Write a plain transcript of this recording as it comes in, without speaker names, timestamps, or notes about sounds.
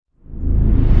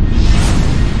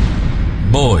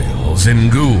ghouls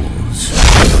and ghouls.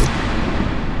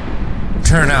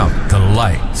 Turn out the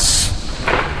lights.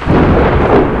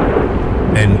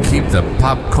 And keep the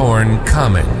popcorn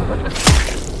coming.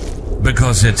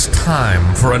 Because it's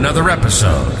time for another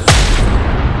episode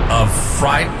of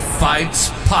Fright Fights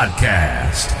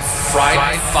Podcast.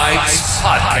 Fright Fights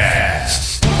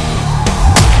Podcast.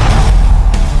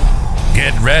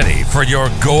 Get ready for your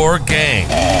gore gang.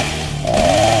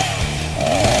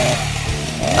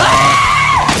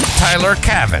 Tyler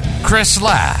Cavan, Chris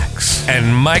Lax,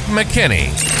 and Mike McKinney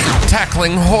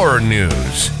tackling horror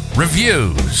news,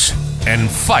 reviews, and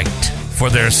fight for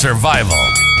their survival.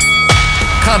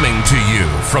 Coming to you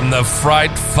from the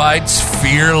Fright Fights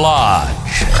Fear Lodge.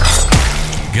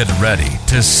 Get ready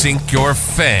to sink your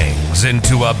fangs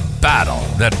into a battle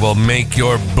that will make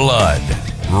your blood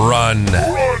run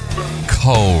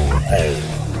cold.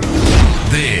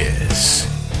 This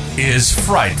is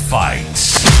Fright Fights.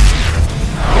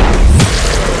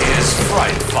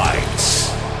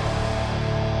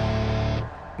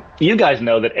 You guys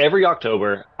know that every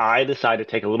October, I decide to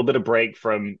take a little bit of break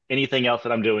from anything else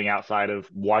that I'm doing outside of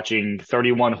watching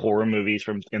 31 horror movies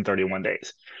in 31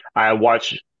 days. I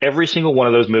watch every single one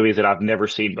of those movies that I've never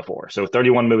seen before. So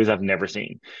 31 movies I've never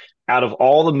seen. Out of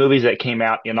all the movies that came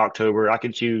out in October, I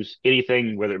can choose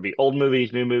anything, whether it be old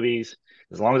movies, new movies.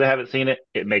 As long as I haven't seen it,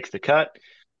 it makes the cut.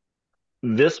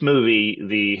 This movie,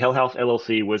 the Hell House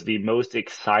LLC, was the most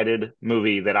excited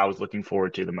movie that I was looking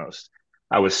forward to the most.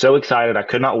 I was so excited. I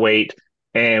could not wait.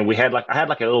 And I had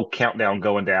like a little countdown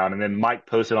going down. And then Mike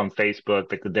posted on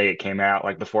Facebook like the day it came out,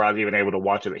 like before I was even able to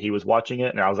watch it, that he was watching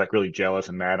it. And I was like really jealous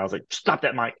and mad. I was like, stop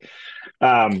that, Mike.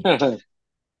 But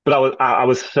I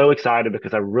was so excited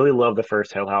because I really love the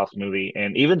first Hell House movie.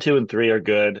 And even 2 and 3 are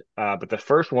good. But the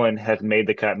first one has made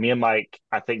the cut. Me and Mike,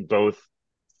 I think both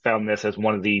found this as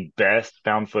one of the best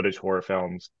found footage horror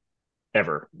films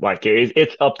ever. Like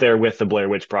it's up there with the Blair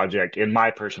Witch Project, in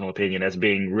my personal opinion, as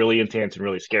being really intense and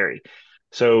really scary.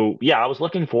 So yeah, I was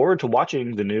looking forward to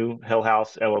watching the new Hell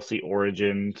House LLC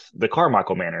Origins, the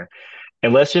Carmichael Manor,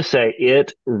 and let's just say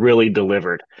it really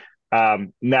delivered.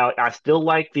 Now I still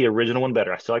like the original one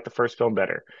better. I still like the first film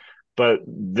better, but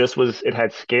it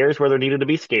had scares where there needed to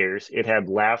be scares. It had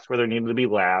laughs where there needed to be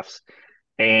laughs,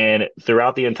 and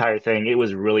throughout the entire thing, it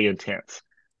was really intense.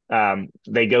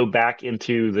 They go back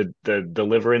into the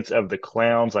deliverance of the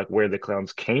clowns, like where the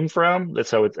clowns came from.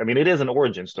 So it is an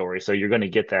origin story, so you're going to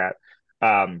get that.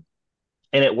 Um,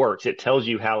 and it works. It tells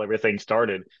you how everything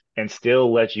started and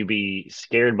still lets you be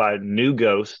scared by new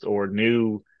ghosts or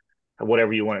new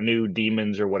whatever you want, new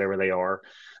demons or whatever they are.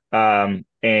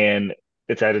 And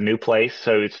it's at a new place,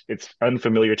 so it's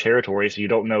unfamiliar territory, so you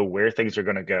don't know where things are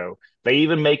going to go. They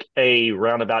even make a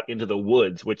roundabout into the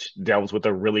woods, which delves with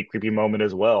a really creepy moment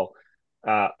as well.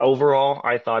 Overall,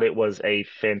 I thought it was a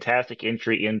fantastic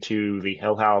entry into the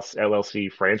Hell House LLC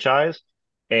franchise,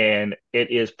 and it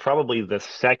is probably the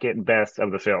second best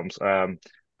of the films. I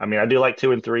do like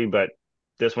 2 and 3, but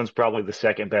this one's probably the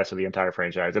second best of the entire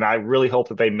franchise. And I really hope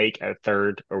that they make a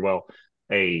third, or well,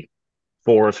 a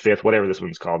fourth, fifth, whatever this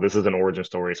one's called. This is an origin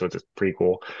story, so it's a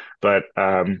prequel. But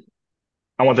I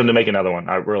want them to make another one.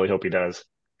 I really hope he does.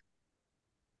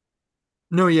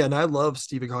 No, yeah, and I love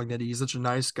Stephen Cognetti. He's such a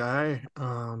nice guy.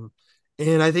 And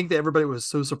I think that everybody was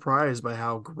so surprised by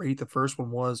how great the first one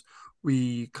was.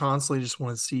 We constantly just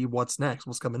want to see what's next,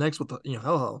 what's coming next with the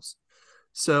Hell House.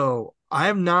 So I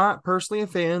am not personally a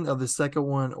fan of the second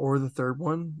one or the third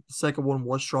one. The second one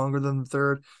was stronger than the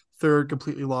third. Third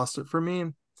completely lost it for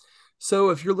me. So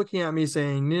if you're looking at me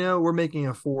saying, we're making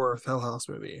a fourth Hell House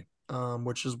movie,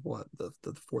 which is what the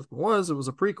fourth one was, it was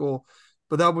a prequel,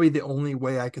 but that would be the only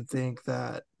way I could think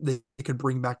that they could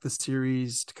bring back the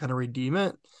series to kind of redeem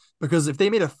it. Because if they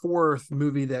made a fourth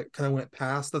movie that kind of went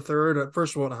past the third,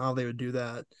 first of all, I don't know how they would do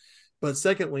that. But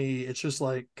secondly, it's just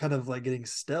like kind of like getting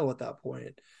stale at that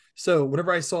point. So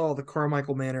whenever I saw the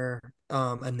Carmichael Manor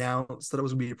announced that it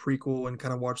was going to be a prequel and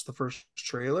kind of watched the first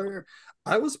trailer,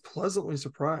 I was pleasantly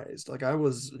surprised. Like I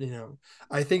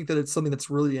think that it's something that's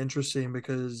really interesting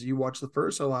because you watch the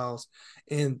first Hell House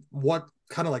and what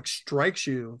kind of like strikes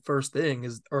you first thing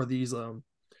are these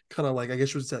kind of like, I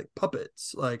guess you would say, like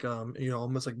puppets, like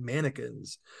almost like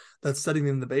mannequins that's sitting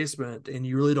in the basement, and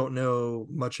you really don't know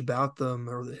much about them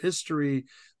or the history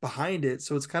behind it.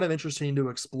 So it's kind of interesting to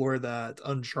explore that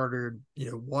uncharted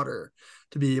water,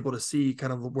 to be able to see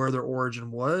kind of where their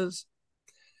origin was.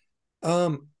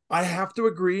 I have to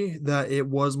agree that it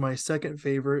was my second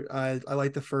favorite. I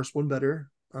like the first one better.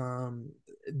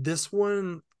 This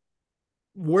one,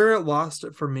 where it lost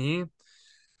it for me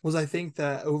was, I think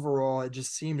that overall it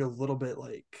just seemed a little bit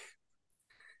like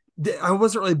I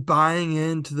wasn't really buying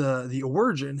into the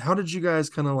origin. How did you guys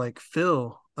kind of like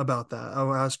feel about that?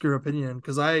 I'll ask your opinion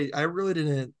because I really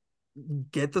didn't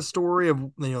get the story of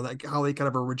like how they kind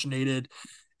of originated,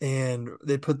 and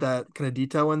they put that kind of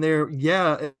detail in there.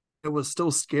 Yeah, it was still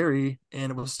scary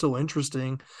and it was still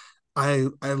interesting. I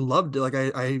loved it. Like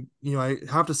I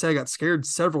have to say I got scared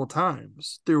several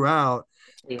times throughout,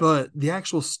 Yeah. but the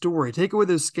actual story, take away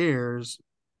those scares.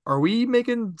 Are we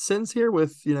making sense here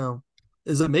with,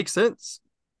 does it make sense?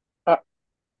 Uh,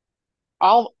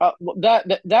 I'll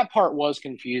that part was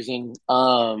confusing.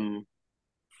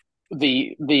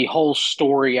 The whole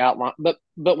story outline, but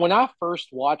when I first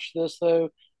watched this, though,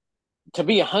 to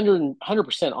be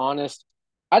 100% honest,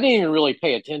 I didn't even really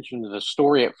pay attention to the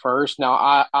story at first. Now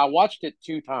I watched it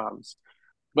two times,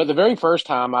 but the very first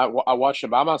time I watched it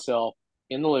by myself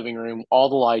in the living room, all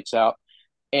the lights out,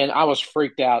 and I was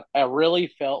freaked out. I really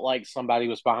felt like somebody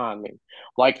was behind me.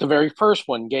 Like the very first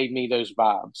one gave me those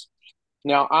vibes.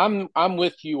 Now I'm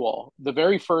with you all. The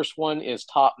very first one is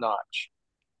top notch.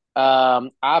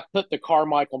 I put the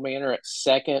Carmichael Manor at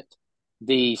second,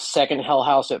 the second Hell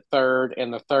House at third,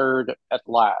 and the third at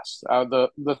last.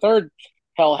 The third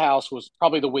Hell House was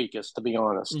probably the weakest, to be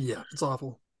honest. Yeah, it's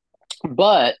awful.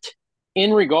 But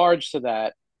in regards to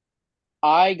that,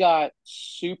 I got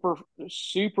super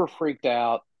freaked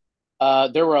out.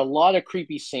 There were a lot of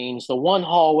creepy scenes. The one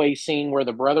hallway scene where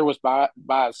the brother was by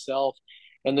himself,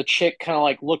 and the chick kind of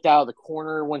like looked out of the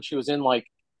corner when she was in like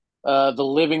the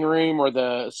living room or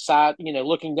the side,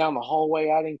 looking down the hallway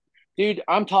at him. Dude,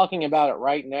 I'm talking about it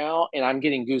right now, and I'm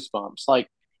getting goosebumps. Like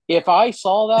if I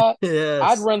saw that,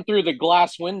 I'd Yes. run through the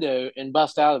glass window and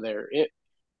bust out of there.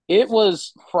 It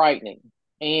was frightening,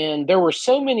 and there were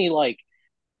so many like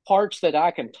parts that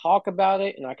I can talk about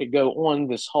it, and I could go on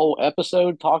this whole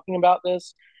episode talking about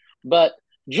this. But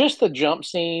just the jump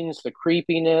scenes, the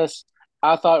creepiness,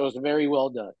 I thought it was very well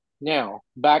done. Now,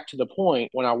 back to the point,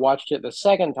 when I watched it the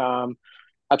second time,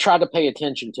 I tried to pay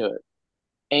attention to it.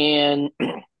 And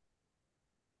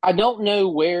I don't know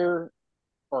where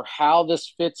or how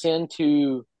this fits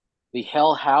into the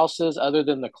Hell Houses other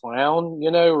than the clown,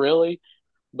 really.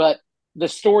 But the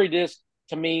story just,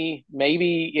 to me,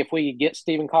 maybe if we could get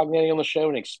Stephen Cognetti on the show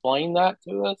and explain that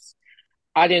to us,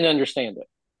 I didn't understand it.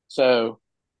 So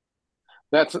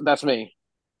that's me.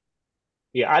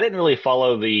 Yeah, I didn't really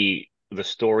follow the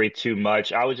story too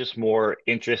much. I was just more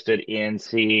interested in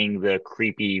seeing the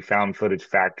creepy found footage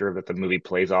factor that the movie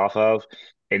plays off of,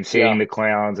 and seeing Yeah. the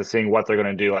clowns and seeing what they're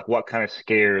going to do, like what kind of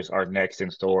scares are next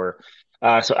in store.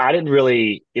 So I didn't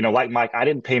really, like Mike, I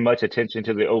didn't pay much attention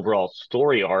to the overall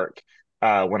story arc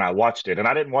when I watched it, and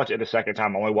I didn't watch it a second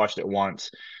time. I only watched it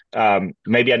once.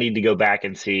 Maybe I need to go back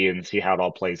and see how it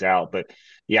all plays out, but.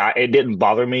 Yeah, it didn't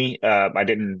bother me. I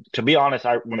didn't, to be honest,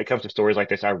 when it comes to stories like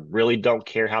this, I really don't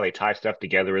care how they tie stuff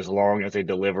together as long as they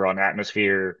deliver on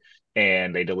atmosphere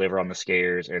and they deliver on the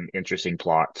scares and interesting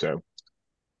plot. So,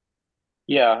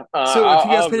 Yeah. So if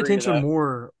you guys I'll paid agree to attention that.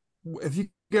 more, if you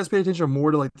guys paid attention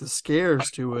more to like the scares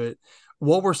to it,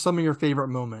 what were some of your favorite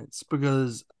moments?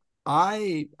 Because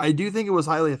I do think it was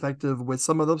highly effective with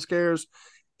some of those scares.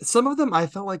 Some of them I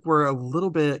felt like were a little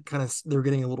bit kind of, they're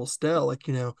getting a little stale. Like,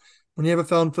 when you have a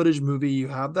found footage movie, you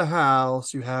have the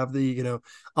house, you have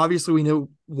obviously we know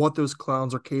what those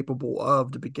clowns are capable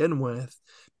of to begin with.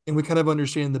 And we kind of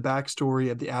understand the backstory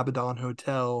of the Abaddon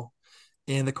Hotel,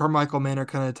 and the Carmichael Manor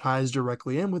kind of ties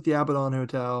directly in with the Abaddon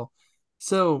Hotel.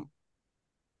 So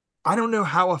I don't know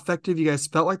how effective you guys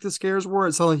felt like the scares were.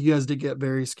 It sounded like you guys did get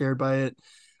very scared by it.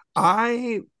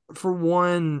 I, for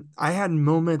one, I had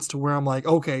moments to where I'm like,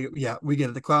 okay, yeah, we get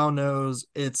it. The clown knows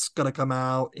it's gonna come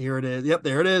out. Here it is. Yep,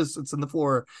 there it is. It's in the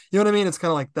floor. You know what I mean? It's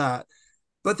kind of like that.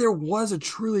 But there was a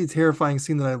truly terrifying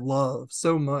scene that I love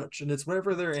so much, and it's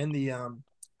whenever they're in the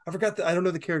I don't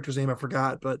know the character's name, I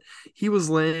forgot, but he was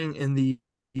laying in the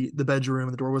bedroom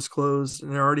and the door was closed,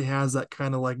 and it already has that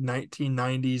kind of like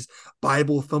 1990s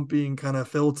Bible thumping kind of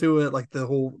feel to it, like the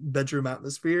whole bedroom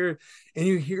atmosphere. And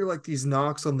you hear like these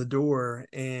knocks on the door,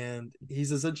 and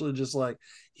he's essentially just like,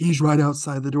 he's right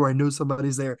outside the door. I know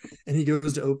somebody's there. And he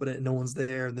goes to open it and no one's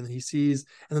there. And then he sees,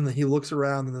 and then he looks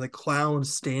around, and then the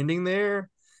clown's standing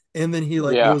there. And then he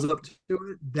like Yeah. goes up to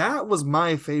it. That was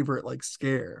my favorite like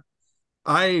scare.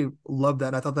 I love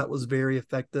that. I thought that was very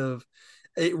effective.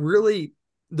 It really,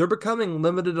 they're becoming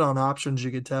limited on options, you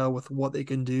could tell, with what they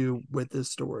can do with this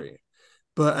story.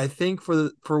 But I think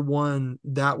for one,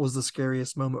 that was the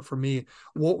scariest moment for me.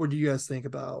 What would you guys think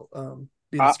about being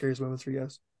the I, scariest moments for you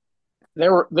guys?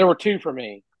 there were two for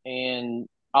me, and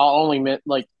I'll only admit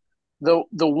like the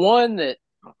one that,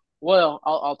 well,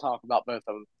 I'll talk about both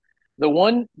of them. The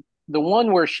one the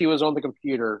one where she was on the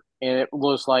computer and it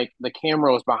was like the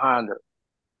camera was behind her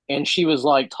and she was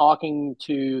like talking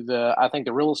to I think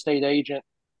the real estate agent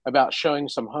about showing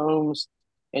some homes.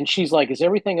 And she's like, "Is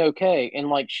everything okay?" And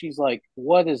like, she's like,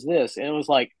 "What is this?" And it was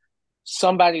like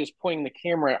somebody was pointing the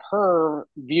camera at her,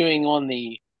 viewing on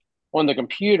the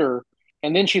computer.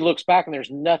 And then she looks back and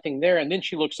there's nothing there. And then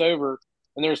she looks over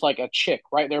and there's like a chick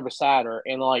right there beside her.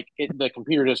 And like the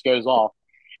computer just goes off.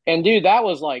 And dude, that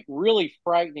was like really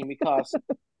frightening because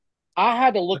I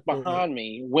had to look behind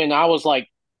me when I was like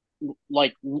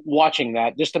watching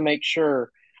that just to make sure.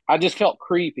 I just felt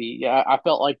creepy. Yeah, I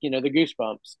felt like, the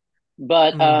goosebumps.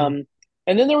 But Mhm.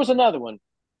 and then there was another one.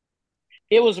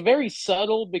 It was very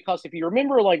subtle because if you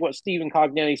remember like what Stephen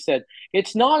Cognetti said,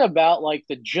 it's not about like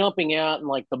the jumping out and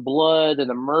like the blood and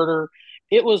the murder.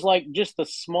 It was like just the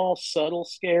small subtle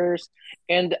scares.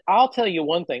 And I'll tell you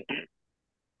one thing.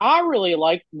 I really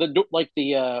liked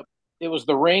the it was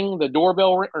the ring, the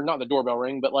doorbell ring, or not the doorbell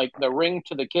ring, but like the ring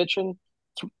to the kitchen.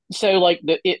 So like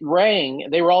it rang.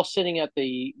 They were all sitting at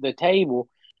the table,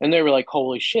 and they were like,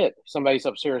 "Holy shit! Somebody's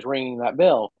upstairs ringing that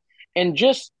bell," and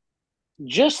just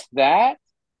that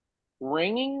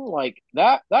ringing like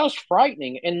that was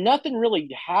frightening, and nothing really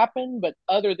happened, but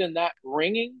other than that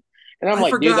ringing, and I'm I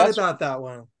like, dude, forgot about that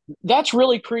one. that's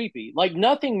really creepy. Like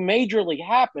nothing majorly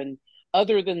happened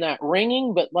other than that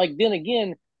ringing, but like then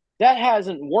again, that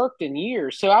hasn't worked in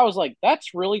years. So I was like,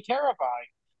 that's really terrifying.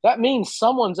 That means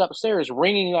someone's upstairs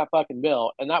ringing that fucking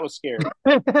bell, and that was scary.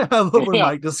 I love when Yeah,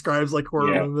 Mike describes like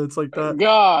horror Yeah. moments like that.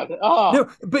 God, oh, No,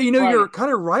 but you're right,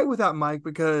 kind of right with that, Mike,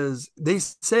 because they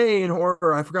say in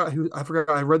horror, I forgot,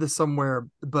 I read this somewhere,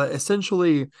 but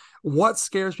essentially what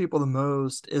scares people the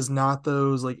most is not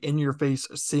those like in your face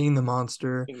seeing the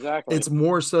monster. exactly. It's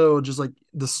more so just like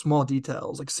the small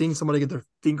details, like seeing somebody get their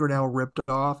fingernail ripped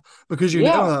off because you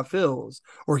know how Yeah, that feels,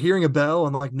 or hearing a bell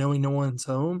and like knowing no one's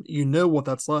home, you know what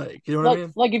that's like. You know what I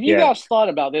mean? like if you Yeah. guys thought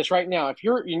about this right now, if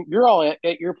you're all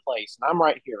at your place and I'm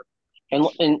right here, and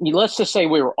let's just say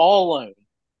we were all alone,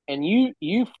 and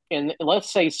and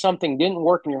let's say something didn't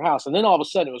work in your house, and then all of a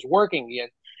sudden it was working again,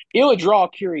 it would draw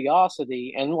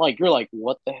curiosity, and like you're like,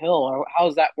 what the hell?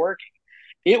 How's that working?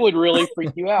 It would really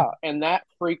freak you out, and that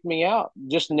freaked me out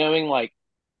just knowing like,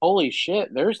 holy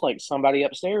shit, there's like somebody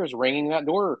upstairs ringing that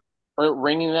door or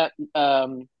ringing that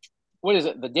what is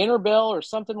it, the dinner bell or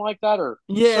something like that, or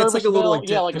Yeah, it's like service a little bell? like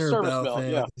Yeah, like a dinner service bell bell.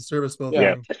 thing, Yeah, like the service bell yeah.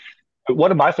 Yeah. thing.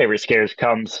 One of my favorite scares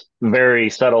comes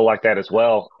very subtle like that as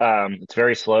well. It's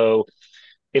very slow.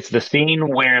 It's the scene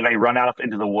where they run out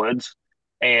into the woods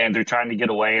and they're trying to get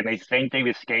away and they think they've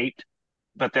escaped,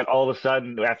 but then all of a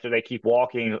sudden, after they keep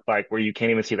walking, like where you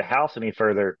can't even see the house any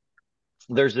further,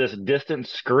 there's this distant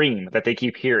scream that they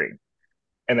keep hearing.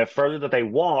 And the further that they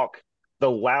walk, the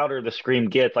louder the scream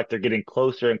gets, like they're getting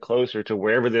closer and closer to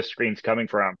wherever this scream's coming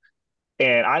from.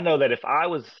 And I know that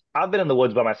I've been in the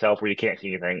woods by myself where you can't see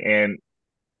anything. And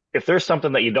if there's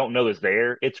something that you don't know is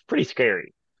there, it's pretty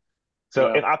scary. So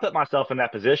Yeah. if I put myself in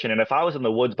that position, and if I was in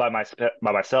the woods by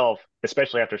myself,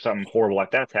 especially after something horrible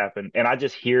like that's happened, and I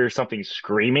just hear something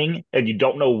screaming, and you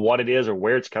don't know what it is or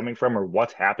where it's coming from or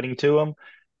what's happening to them,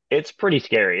 it's pretty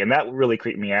scary, and that really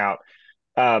creeped me out.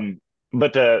 Um,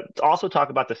 but to also talk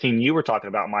about the scene you were talking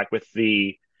about, Mike, with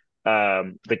the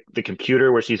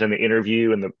computer where she's in the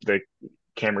interview and the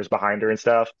cameras behind her and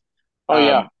stuff. Oh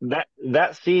yeah.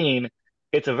 That scene,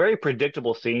 it's a very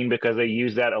predictable scene because they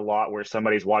use that a lot where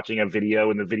somebody's watching a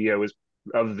video and the video is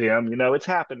of them. It's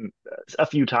happened a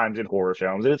few times in horror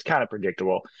films and it's kind of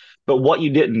predictable. But what you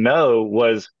didn't know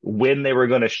was when they were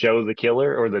going to show the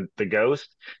killer or the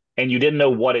ghost, and you didn't know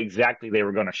what exactly they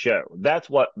were going to show. That's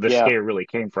what the Yeah. scare really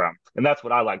came from, and that's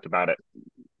what I liked about it.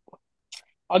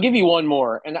 I'll give you one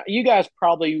more, and you guys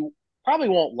probably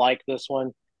won't like this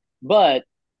one, but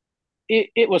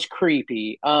it was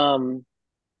creepy.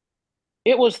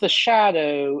 It was the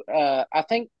shadow. I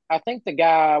think the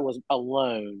guy was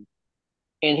alone,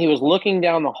 and he was looking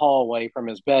down the hallway from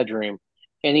his bedroom,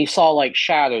 and he saw like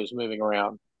shadows moving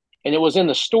around, and it was in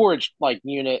the storage like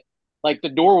unit. Like the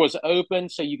door was open,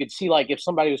 so you could see like if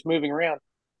somebody was moving around.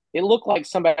 It looked like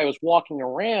somebody was walking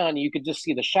around. You could just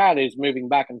see the shadows moving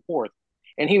back and forth.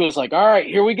 And he was like, "All right,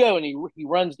 here we go." And he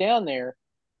runs down there,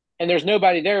 and there's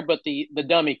nobody there but the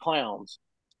dummy clowns.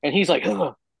 And he's like,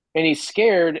 ugh, and he's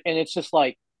scared. And it's just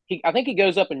like I think he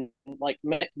goes up and like,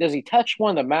 does he touch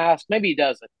one of the masks? Maybe he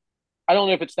doesn't. I don't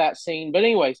know if it's that scene, but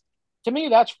anyways, to me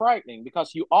that's frightening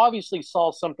because you obviously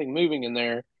saw something moving in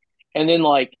there. And then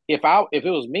like if it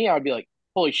was me, I would be like,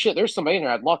 "Holy shit, there's somebody in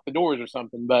there." I'd lock the doors or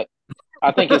something. But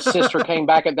I think his sister came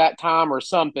back at that time or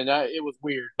something. It was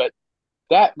weird, but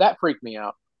that freaked me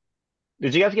out.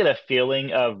 Did you guys get a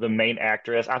feeling of the main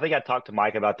actress? I think I talked to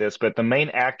Mike about this, but the main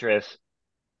actress,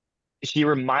 she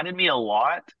reminded me a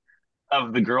lot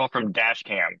of the girl from Dash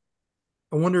Cam.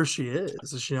 I wonder if she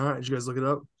is. Is she not? Did you guys look it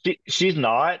up? She's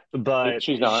not, but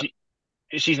She's not.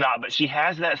 she's not, but she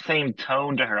has that same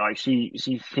tone to her. Like she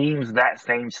seems that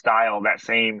same style, that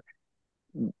same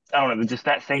I don't know, just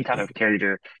that same type of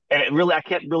character. And it really, I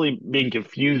kept really being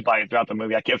confused by it throughout the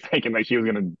movie. I kept thinking like she was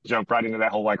gonna jump right into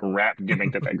that whole like rap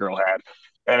gimmick that girl had,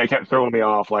 and it kept throwing me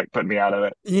off, like putting me out of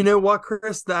it. You know what,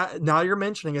 Chris? That now you're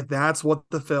mentioning it. That's what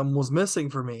the film was missing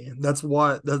for me. That's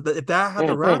what if that had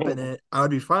the rap in it, I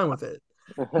would be fine with it.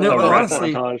 No, A rap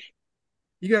honestly, montage.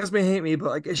 you guys may hate me, but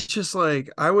like it's just like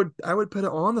I would put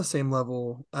it on the same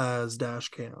level as Dash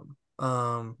Cam.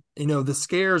 The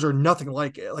scares are nothing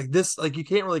like it. Like this, like you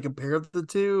can't really compare the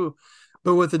two,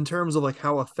 but with in terms of like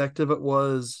how effective it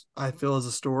was, I feel as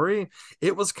a story,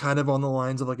 it was kind of on the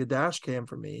lines of like a Dash Cam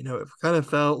for me. It kind of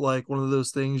felt like one of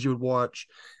those things you would watch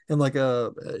in like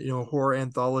a horror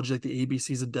anthology like the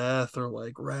ABCs of Death or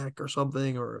like Wreck or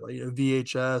something or like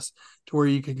VHS to where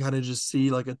you can kind of just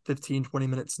see like a 15-20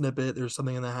 minute snippet. There's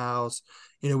something in the house.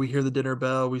 We hear the dinner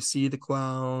bell, we see the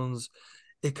clowns.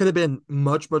 It could have been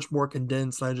much, much more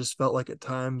condensed. And I just felt like at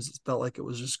times it felt like it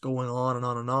was just going on and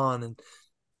on and on. And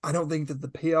I don't think that the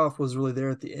payoff was really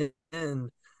there at the end,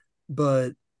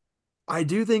 but I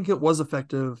do think it was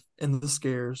effective in the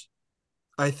scares.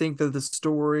 I think that the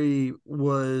story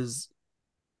was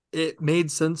it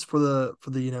made sense for the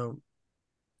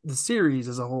series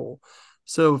as a whole.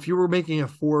 So if you were making a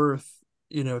fourth,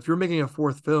 if you're making a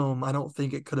fourth film, I don't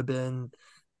think it could have been.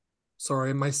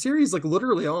 Sorry, my series like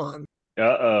literally on.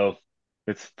 Uh-oh.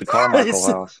 It's the Carmichael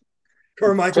house.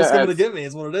 Carmichael's coming to get me.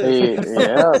 Is what it is.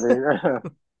 Yeah,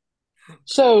 dude.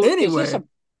 So is this Anyway, a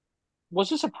was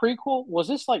this a prequel? Was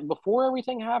this like before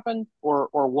everything happened or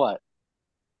what?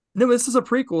 no, this is a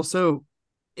prequel. So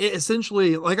it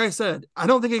essentially, like I said, I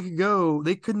don't think it could go.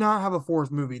 They could not have a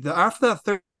fourth movie. After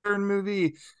that third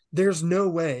movie, there's no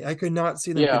way. I could not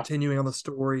see them Yeah. continuing on the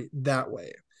story that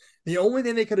way. The only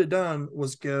thing they could have done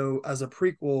was go as a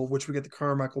prequel, which we get the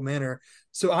Carmichael Manor.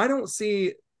 So I don't Well,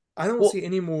 see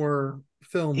any more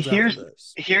films after here's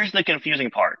this. here's the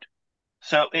confusing part.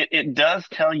 So it does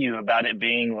tell you about it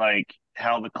being like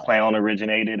how the clown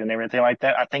originated and everything like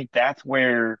that. I think that's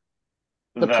where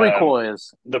The the prequel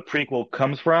is the prequel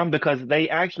comes from because they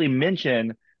actually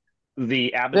mention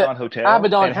the the Abaddon Hotel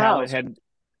Abaddon and how it House. had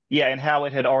yeah, and how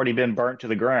it had already been burnt to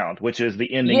the ground, which is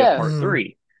the ending of part Yes. Mm,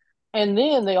 three. And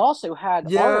then they also had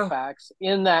yeah, artifacts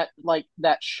in that like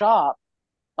that shop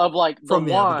of like the from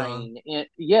the Abaddon. wine and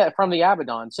yeah, from the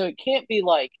Abaddon. So it can't be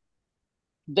like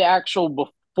the actual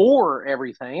before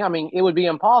everything. I mean, it would be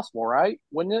impossible, right?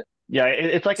 Wouldn't it? Yeah,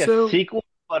 it's like a So sequel,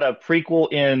 but a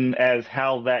prequel in as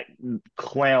how that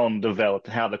clown developed,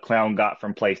 how the clown got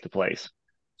from place to place.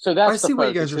 So I that's the see what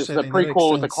you guys focus. are Is the saying. That makes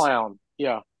prequel with the sense. clown.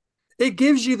 Yeah. It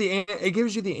gives you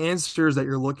the answers that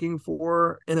you're looking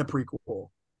for in a prequel,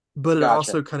 but it Gotcha.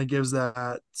 also kind of gives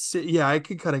that. Yeah, I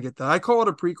could kind of get that. I call it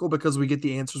a prequel because we get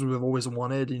the answers we've always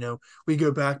wanted. We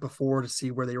go back before to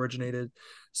see where they originated,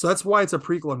 so that's why it's a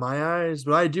prequel in my eyes.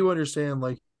 But I do understand,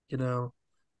 like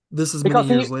this is many Because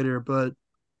years he later. But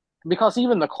because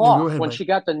even the no, go clock ahead, Mike. when she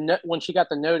got the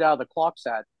note out of the clock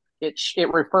set, it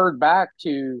referred back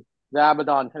to the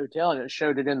Abaddon Hotel and it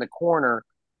showed it in the corner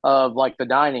of like the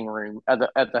dining room at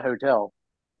the hotel.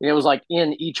 And it was like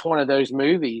in each one of those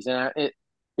movies, and it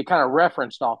kind of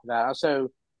referenced off of that. So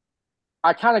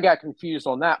I kind of got confused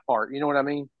on that part. You know what I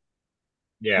mean?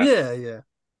 Yeah. Yeah, yeah.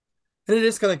 And it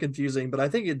is kind of confusing, but I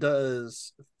think it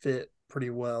does fit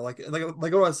pretty well. Like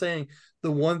what I was saying,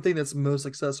 the one thing that's most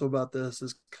successful about this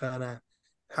is kind of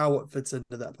how it fits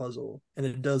into that puzzle, and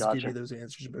it does give you Gotcha. those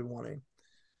answers you've been wanting.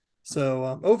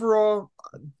 So overall,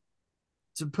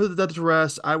 to put that to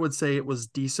rest, I would say it was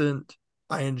decent.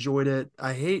 I enjoyed it.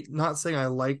 I hate not saying I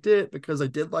liked it because I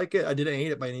did like it. I didn't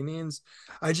hate it by any means.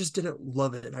 I just didn't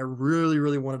love it. And I really,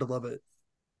 really wanted to love it.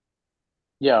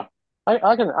 Yeah,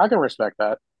 I can respect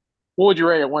that. What would you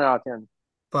rate it 1 out of 10?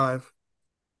 5.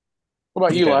 What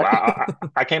about you, Okay, well, Lex?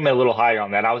 I came in a little higher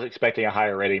on that. I was expecting a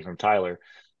higher rating from Tyler.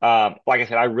 Like I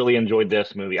said, I really enjoyed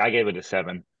this movie. I gave it a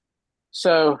seven.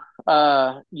 So,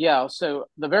 yeah. So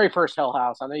the very first Hell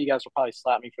House. I know you guys will probably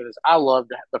slap me for this. I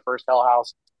loved the first Hell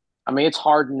House. I mean, it's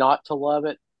hard not to love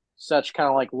it. Such kind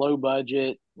of like low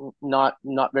budget, not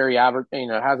very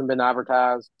hasn't been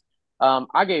advertised.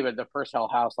 I gave it the first Hell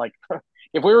House. Like,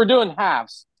 if we were doing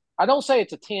halves, I don't say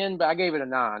it's a 10, but I gave it a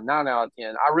 9 out of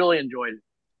 10. I really enjoyed it.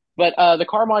 But the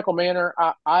Carmichael Manor,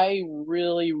 I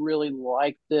really, really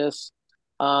like this.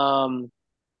 Um,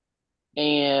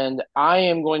 and I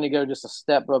am going to go just a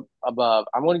step above.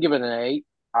 I'm going to give it an 8.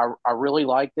 I really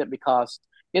liked it because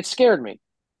it scared me.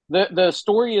 The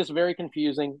story is very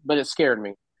confusing, but it scared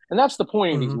me, and that's the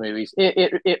point of these Mhm. movies.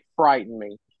 It frightened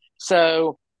me.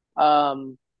 So,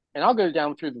 and I'll go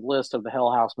down through the list of the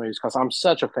Hell House movies because I'm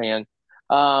such a fan.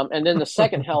 And then the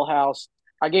second Hell House,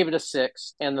 I gave it a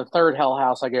 6, and the third Hell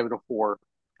House, I gave it a 4.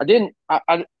 I didn't.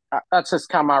 That's just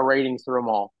kind of my ratings through them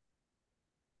all.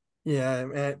 Yeah,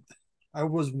 man, I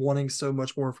was wanting so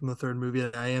much more from the third movie,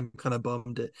 and I am kind of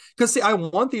bummed it because see, I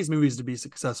want these movies to be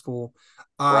successful.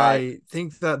 Right. I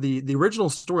think that the original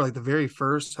story, like the very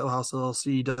first Hell House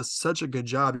LLC, does such a good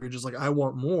job. You're just like, I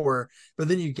want more, but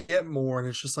then you get more, and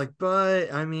it's just like,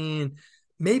 but I mean,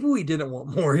 maybe we didn't want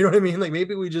more. You know what I mean? Like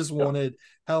maybe we just Yeah. wanted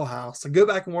Hell House. So go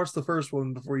back and watch the first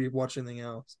one before you watch anything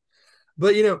else.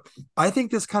 But I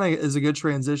think this kind of is a good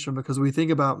transition because we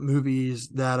think about movies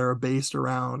that are based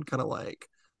around kind of like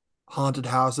haunted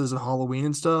houses and Halloween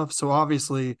and stuff. So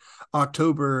obviously,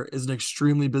 October is an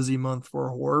extremely busy month for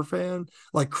a horror fan.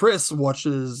 Like Chris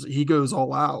watches, he goes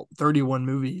all out, 31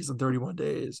 movies in 31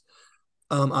 days.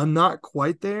 I'm not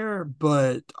quite there,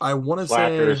 but I want to say,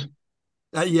 Slackers.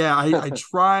 yeah, I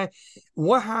try.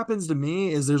 What happens to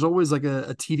me is there's always like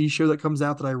a TV show that comes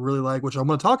out that I really like, which I'm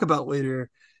going to talk about later,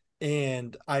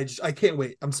 and I can't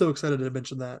wait. I'm so excited to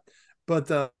mention that.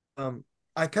 But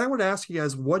I kind of want to ask you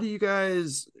guys, what do you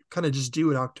guys kind of just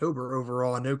do in October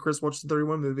overall? I know Chris watched the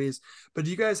 31 movies, but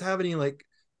do you guys have any like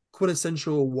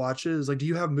quintessential watches? Like, do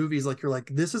you have movies like you're like,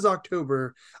 this is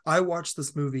October. I watch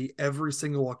this movie every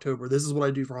single October. This is what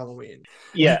I do for Halloween.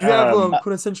 Do Yeah, you have um,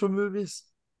 quintessential movies?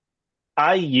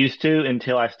 I used to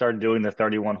until I started doing the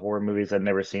 31 horror movies I'd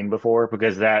never seen before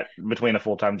because that between a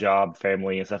full-time job,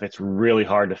 family and stuff, it's really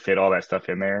hard to fit all that stuff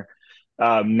in there.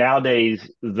 Nowadays,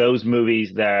 those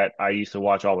movies that I used to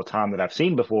watch all the time that I've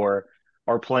seen before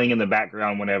are playing in the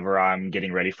background whenever I'm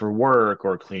getting ready for work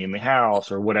or cleaning the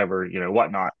house or whatever,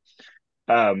 whatnot.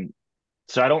 Um,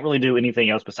 so I don't really do anything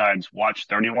else besides watch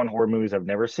 31 horror movies I've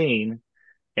never seen,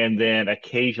 and then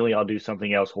occasionally I'll do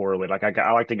something else horror related. Like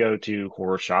I like to go to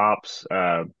horror shops,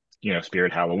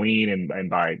 Spirit Halloween and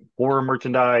buy horror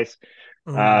merchandise.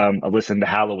 Mm. I listen to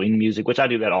Halloween music, which I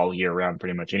do that all year round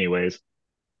pretty much anyways.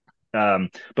 But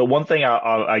one thing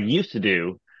I used to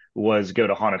do was go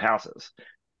to haunted houses.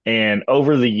 And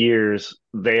over the years,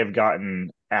 they have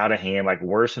gotten out of hand, like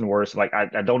worse and worse. Like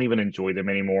I don't even enjoy them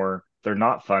anymore. They're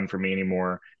not fun for me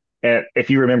anymore. And if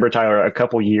you remember, Tyler, a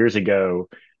couple years ago,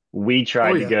 we Oh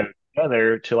tried to yeah. go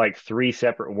together to like three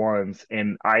separate ones,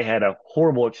 and I had a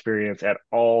horrible experience at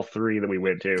all three that we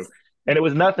went to. And it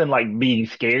was nothing like being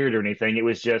scared or anything. It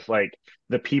was just like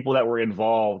the people that were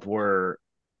involved were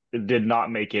did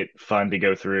not make it fun to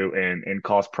go through and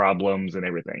cause problems and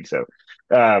everything. So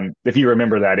if you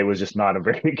remember that, it was just not a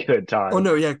very good Oh time.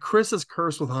 no, yeah. Chris is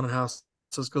cursed with haunted houses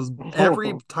because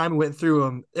every time we went through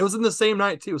them, it was in the same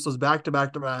night too. So it was back to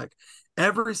back to back.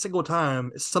 Every single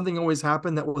time, something always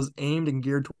happened that was aimed and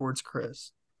geared towards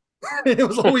Chris. It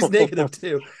was always negative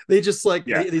too. They just like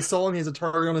Yeah. they saw him, he has a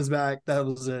target on his back. That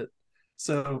was it.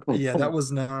 So yeah, that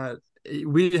was not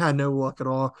we had no luck at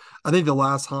all. I think the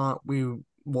last haunt we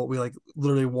like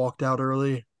literally walked out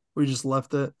early. We just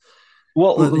left it.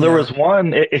 But Well, there yeah. was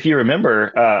one, if you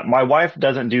remember, my wife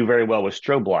doesn't do very well with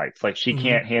strobe lights. Like she Mm-hmm.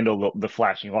 can't handle the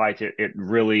flashing lights. It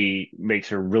really makes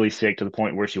her really sick to the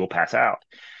point where she will pass out.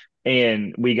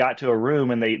 And we got to a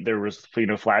room and there was,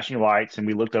 flashing lights, and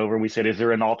we looked over and we said, is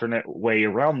there an alternate way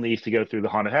around these to go through the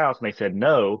haunted house? And they said,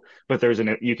 no, but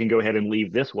you can go ahead and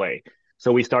leave this way.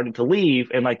 So we started to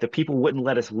leave, and like the people wouldn't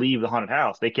let us leave the haunted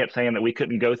house. They kept saying that we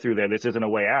couldn't go through there. This isn't a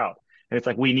way out. And it's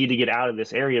like, we need to get out of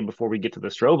this area before we get to the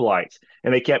strobe lights.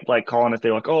 And they kept like calling us.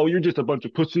 They're like, oh, you're just a bunch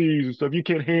of pussies and stuff. You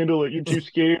can't handle it. You're too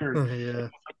scared. Yeah.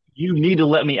 You need to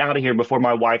let me out of here before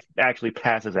my wife actually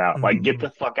passes out. Like, get Mm-hmm. the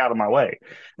fuck out of my way.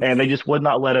 And they just would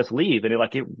not let us leave. And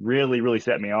it really, really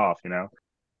set me off.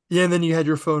 Yeah, and then you had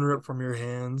your phone ripped from your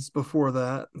hands before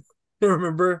that. You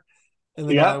remember? And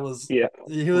the guy Yeah. was Yeah.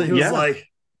 he was Yeah. like,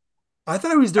 I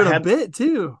thought he was I doing a had, bit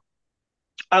too.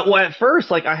 well, at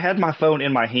first, like, I had my phone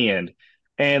in my hand,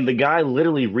 and the guy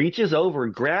literally reaches over,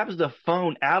 grabs the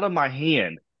phone out of my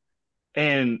hand,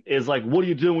 and is like, "What are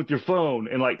you doing with your phone?"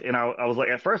 And I was like,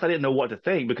 at first, I didn't know what to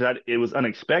think because it was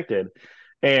unexpected.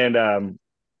 And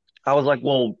I was like,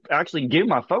 well, actually give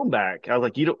my phone back. I was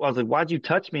like, I was like, why'd you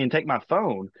touch me and take my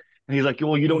phone? And he's like,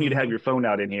 well, you don't need to have Mm-hmm. your phone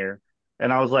out in here.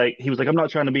 And he was like, I'm not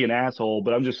trying to be an asshole,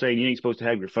 but I'm just saying you ain't supposed to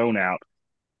have your phone out.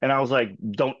 And I was like,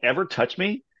 don't ever touch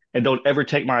me and don't ever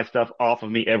take my stuff off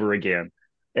of me ever again.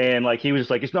 And like he was just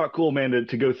like, it's not cool, man,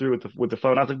 to go through with the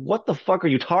phone. I was like, what the fuck are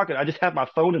you talking? I just have my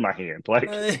phone in my hand. Like,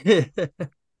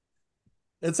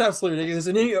 It's absolutely ridiculous.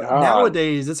 And God.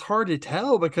 nowadays, it's hard to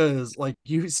tell because like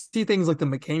you see things like the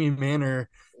McCamey Manor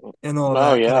and all Oh that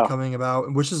kind of yeah. coming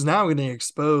about, which is now getting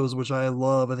exposed, which I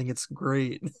love. I think it's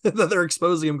great that they're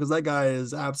exposing him because that guy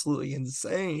is absolutely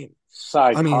insane.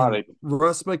 I mean, Psychotic.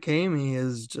 Russ McCamey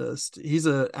is he's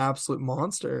an absolute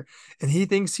monster. And he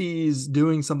thinks he's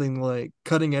doing something like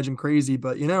cutting edge and crazy,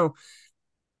 but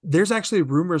there's actually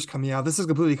rumors coming out. This is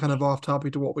completely kind of off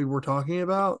topic to what we were talking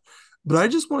about, but I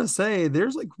just want to say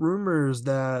there's like rumors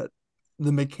that the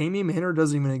McCamey Manor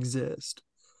doesn't even exist.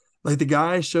 Like the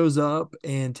guy shows up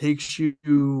and takes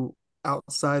you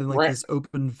outside in like Rent. this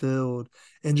open field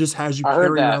and just has you I heard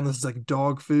carry that. around this like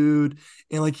dog food,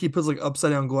 and like he puts like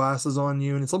upside down glasses on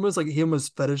you, and it's almost like he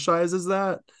almost fetishizes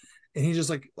that, and he just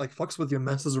like fucks with you and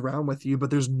messes around with you, but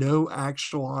there's no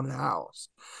actual haunted house.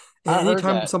 And I heard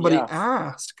anytime that. somebody Yeah.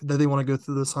 asks that they want to go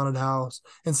through this haunted house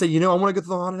and say, I want to go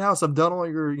through the haunted house. I've done all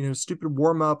your, stupid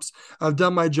warm ups. I've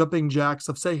done my jumping jacks.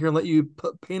 I've sat here and let you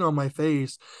put paint on my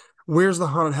face. Where's the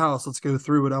haunted house? Let's go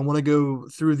through it. I want to go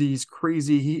through these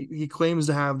crazy. He claims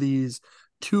to have these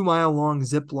 2 mile long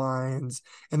zip lines,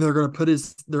 and they're going to put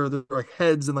their like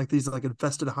heads in like these like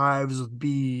infested hives with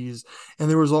bees.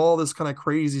 And there was all this kind of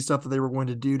crazy stuff that they were going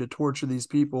to do to torture these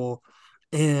people.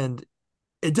 And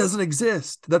it doesn't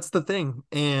exist. That's the thing.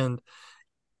 And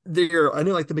I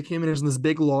know like the McCammon is in this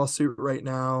big lawsuit right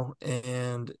now,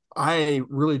 and I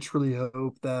really truly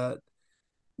hope that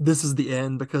this is the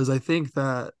end because I think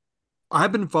that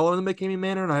I've been following the McCamey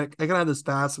Manor, and I kind of have this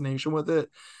fascination with it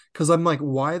because I'm like,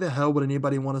 why the hell would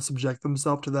anybody want to subject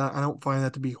themselves to that? I don't find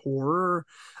that to be horror.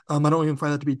 I don't even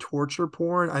find that to be torture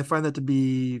porn. I find that to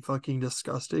be fucking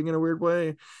disgusting in a weird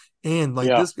way. And like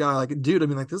Yeah. this guy, like, dude, I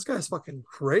mean, like this guy's fucking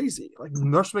crazy. Like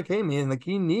Rush McCamey, and like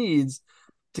he needs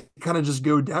to kind of just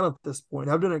go down at this point.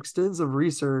 I've done extensive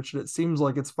research, and it seems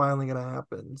like it's finally going to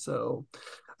happen. So,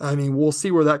 I mean, we'll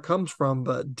see where that comes from.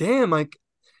 But damn, like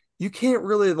you can't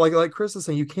really like Chris is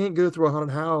saying, you can't go through a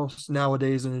haunted house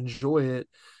nowadays and enjoy it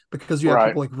because you have Right.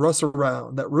 people like Russ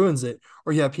around that ruins it,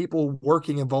 or you have people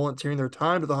working and volunteering their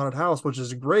time to the haunted house, which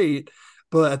is great,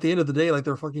 but at the end of the day, like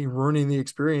they're fucking ruining the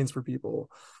experience for people.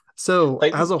 So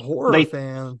Like as a horror they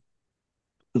fan,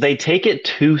 they take it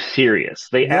too serious.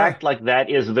 They yeah, act like that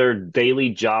is their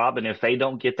daily job, and if they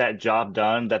don't get that job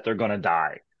done, that they're going to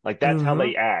die. Like that's how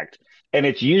mm-hmm, they act. And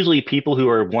it's usually people who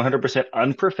are 100%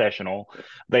 unprofessional.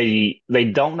 They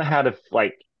don't know how to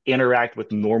like interact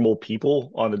with normal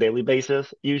people on a daily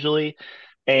basis usually.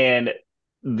 And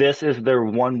this is their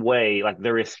one way, like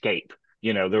their escape.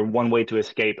 Their one way to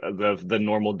escape the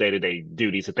normal day-to-day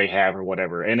duties that they have or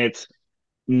whatever. And it's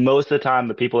most of the time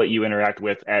the people that you interact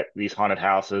with at these haunted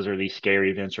houses or these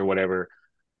scary events or whatever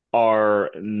are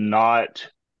not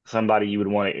somebody you would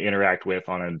want to interact with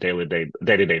on a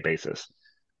day-to-day basis.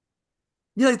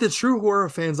 yeah, like the true horror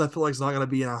fans, I feel like it's not going to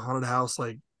be in a haunted house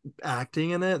like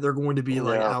acting in it. They're going to be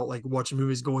like Yeah. out like watching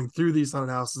movies, going through these haunted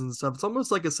houses and stuff. It's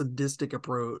almost like a sadistic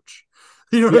approach.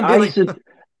 You know what Yeah, I mean? Like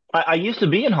I used to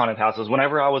be in haunted houses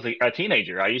whenever I was a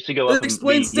teenager. I used to go up it and we,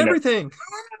 explains everything.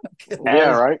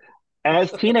 Yeah. as Right.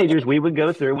 as teenagers, we would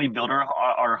go through, we build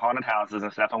our haunted houses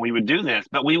and stuff, and we would do this,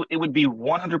 but it would be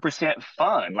 100%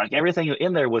 fun. Like everything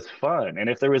in there was fun. And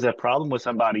if there was a problem with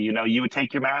somebody, you would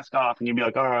take your mask off and you'd be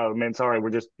like, oh man, sorry, we're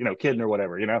just, kidding or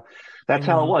whatever. That's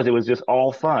how it Mhm. was. It was just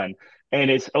all fun. And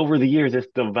it's over the years, it's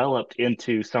developed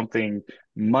into something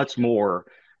much more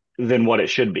than what it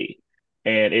should be.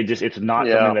 And it's not something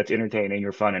Yeah. that's entertaining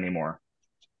or fun anymore.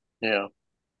 Yeah.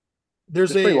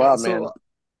 There's It's pretty a wild, man. so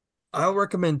I'll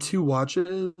recommend two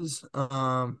watches.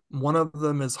 One of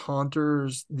them is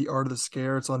Haunters: The Art of the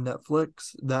Scare. It's on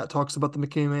Netflix. That talks about the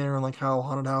McKay Manor and like how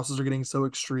haunted houses are getting so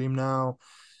extreme now.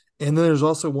 And then there's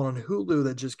also one on Hulu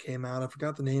that just came out. I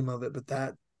forgot the name of it, but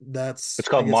that's It's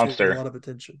I called guess getting a Monster. lot of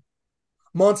attention.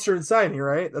 Monster Inside Me,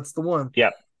 right? That's the one. Yeah.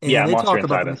 And Yeah, they Monster talk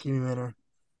about the Inside Us. McKay Manor.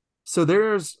 So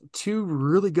there's two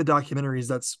really good documentaries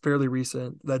that's fairly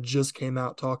recent that just came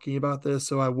out talking about this.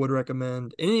 So I would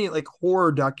recommend any like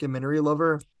horror documentary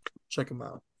lover, check them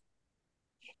out.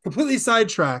 Completely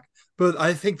sidetrack, but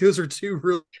I think those are two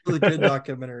really, really good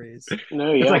documentaries.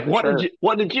 No. It's Yeah. like, For sure.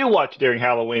 what did you watch during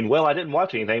Halloween? Well, I didn't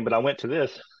watch anything, but I went to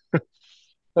this.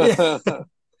 Yeah.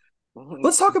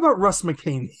 Let's talk about Russ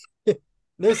McCain.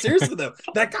 No, seriously though,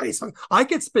 that guy is fun. I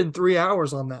could spend 3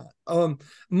 hours on that.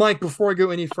 Mike, before I go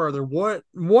any further, what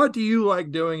do you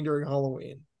like doing during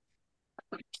Halloween?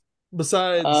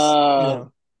 Besides, uh.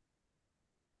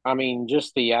 I mean,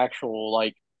 just the actual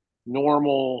like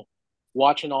normal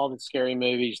watching all the scary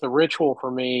movies. The ritual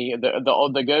for me,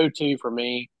 the go to for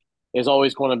me, is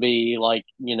always going to be like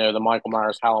the Michael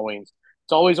Myers Halloween's.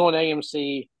 It's always on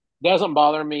AMC. doesn't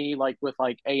bother me like with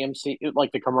like AMC,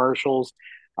 like the commercials.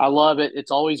 I love it.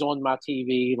 It's always on my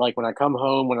TV, like when I come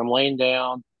home, when I'm laying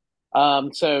down.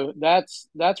 So that's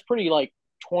pretty like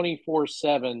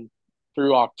 24/7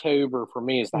 through October for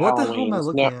me is the What the hell am I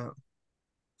Halloweens. Now, looking at?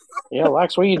 yeah,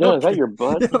 Lex, what are you doing? Is that Okay. your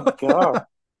butt? Yeah, what the God, hell?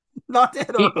 Not to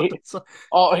he interrupt. So,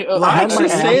 oh, I had Lax my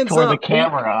just ass stands toward the up.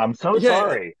 camera. I'm so Yeah,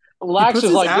 sorry. he Lax puts is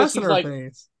his like this. ass in He's her like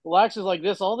face. Lax is like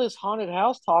this. All this haunted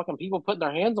house talk and people putting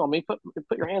their hands on me. Put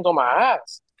your hands on my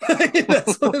ass.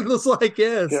 That's what it looks like,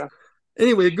 yes. Yeah,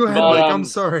 Anyway, go ahead, but The Mike. I'm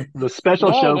sorry. the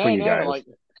special no, show for no, you no. guys. Like,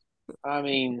 I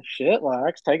mean, shit,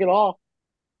 Lax, take it off.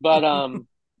 But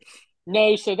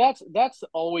no. So that's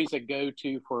always a go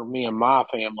to for me and my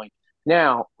family.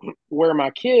 Now, where my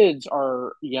kids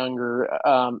are younger,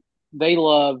 they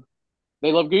love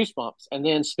they love Goosebumps. And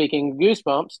then speaking of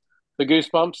Goosebumps, the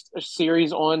Goosebumps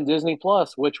series on Disney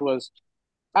Plus, which was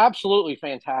absolutely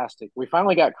fantastic. We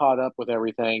finally got caught up with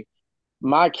everything.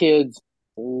 My kids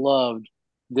loved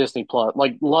Disney Plus,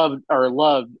 like loved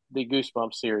the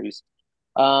Goosebumps series.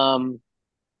 Um,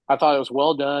 I thought it was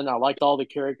well done. I liked all the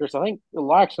characters. I think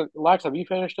Lax, have you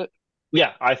finished it?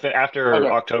 Yeah, after Okay,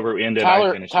 October ended,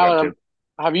 I finished it up Tyler, too.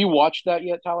 have you watched that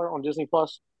yet, Tyler, on Disney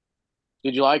Plus?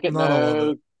 Did you like it? Not all of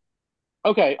it.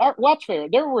 No. Okay, all right, well, that's fair.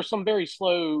 There were some very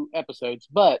slow episodes,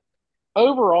 but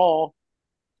overall,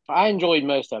 I enjoyed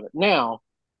most of it. Now,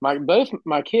 both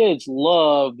my kids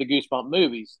love the Goosebump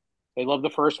movies. They love the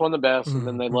first one the best, and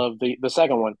then they Mhm. love the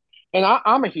second one. And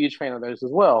I'm a huge fan of those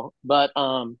as well. But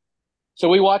so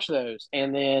we watch those,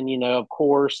 and then of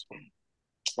course,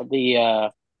 the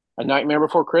A Nightmare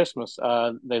Before Christmas.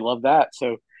 They love that.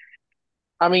 So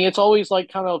I mean, it's always like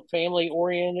kind of family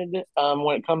oriented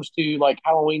when it comes to like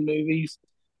Halloween movies.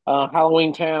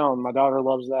 Halloween Town, my daughter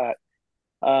loves that.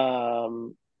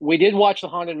 We did watch The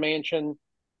Haunted Mansion.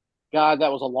 God,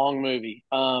 that was a long movie.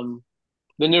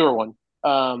 The newer one. The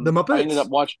I ended up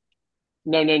Muppets. watching.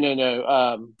 No, no, no,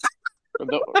 no.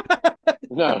 The,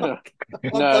 no, no, I'm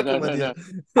no, fucking no, with no,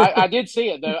 you. no. I did see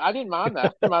it though. I didn't mind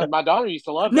that. My daughter used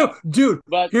to love No, that, dude,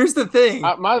 but here's the thing.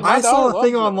 my I saw daughter a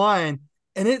thing loves that. online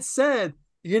and it said,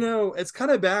 it's kind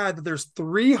of bad that there's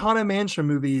three Haunted Mansion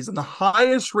movies and the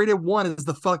highest rated one is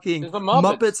the fucking Is the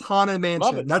Muppets. Muppets Haunted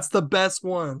Mansion. Muppets. That's the best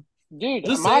one. Dude,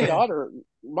 Just saying.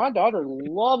 my daughter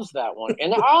loves that one,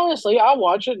 and honestly, I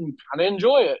watch it and kind of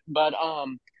enjoy it. But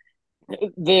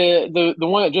the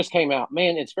one that just came out,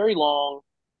 man, it's very long.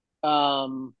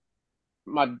 Um,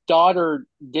 my daughter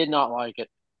did not like it.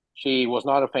 She was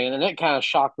not a fan, and it kind of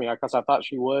shocked me because I thought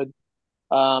she would.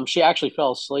 She actually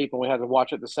fell asleep, and we had to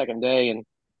watch it the second day, and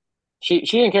she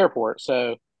didn't care for it.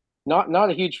 So, not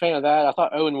a huge fan of that. I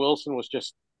thought Owen Wilson was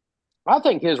just. I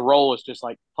think his role is just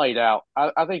like played out.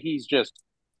 I think he's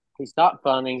not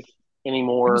funny It was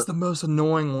anymore. the most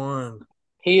annoying one.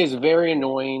 He is very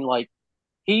annoying. Like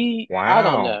I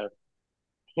don't Wow. know.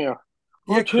 Yeah,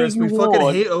 Yeah, I'll tell Chris, you we fucking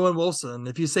what. hate Owen Wilson.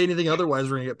 If you say anything otherwise,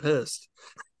 we're gonna get pissed.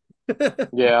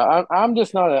 Yeah, I'm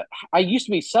just not a. I used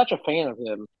to be such a fan of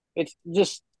him. It's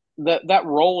just that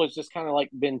role has just kind of like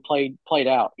been played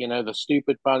out. The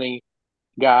stupid, funny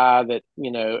guy that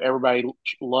everybody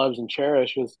loves and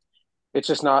cherishes. It's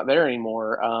just not there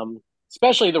anymore.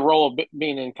 Especially the role of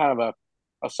being in kind of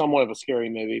a somewhat of a scary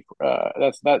movie.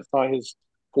 That's not his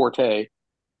forte.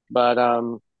 But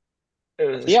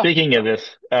yeah, Speaking of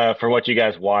this, for what you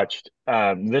guys watched,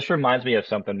 this reminds me of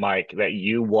something, Mike, that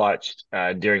you watched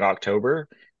during October,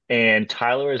 and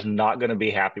Tyler is not going to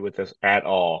be happy with this at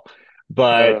all. uh,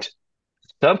 But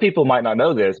some people might not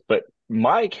know this, but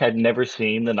Mike had never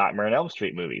seen the Nightmare on Elm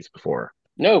Street movies before.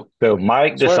 no, So I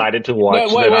Mike swear. decided to No, watch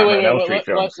the wait, wait, Nightmare wait, on wait, Elm wait. Street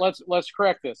films. Let's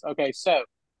correct this. Okay, so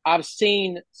I've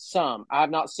seen some. I have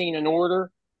not seen an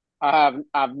order.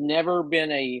 I've never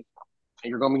been a.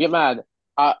 You're going to get mad.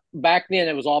 Back then,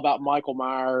 it was all about Michael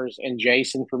Myers and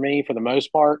Jason for me, for the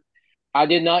most part. I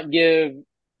did not give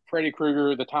Freddy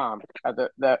Krueger the time at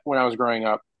that when I was growing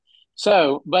up.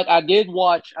 So, but I did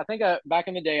watch. I think back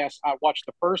in the day, I watched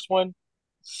the first one,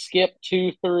 skip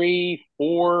two, three,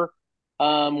 four.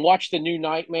 Watched the New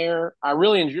Nightmare. I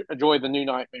really enjoyed the New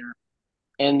Nightmare,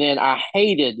 and then I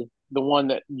hated the one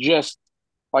that just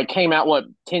like came out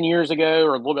 10 years ago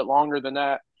or a little bit longer than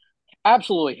that.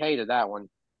 Absolutely hated that one.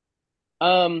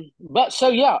 But so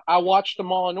yeah, I watched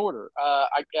them all in order.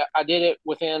 I did it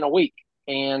within a week,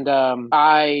 and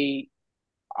I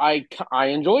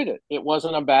enjoyed it. It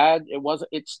wasn't a bad. It wasn't.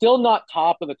 It's still not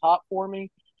top of the top for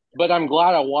me, but I'm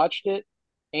glad I watched it,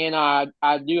 and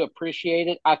I do appreciate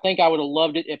it. I think I would have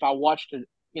loved it if I watched it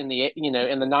in the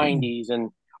 '90s and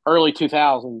early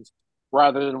 2000s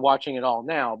rather than watching it all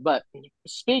now. But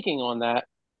speaking on that,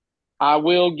 I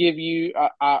will give you.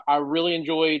 I really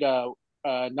enjoyed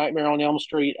Nightmare on Elm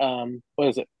Street. What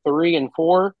is it, 3 and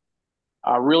 4?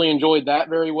 I really enjoyed that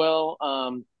very well.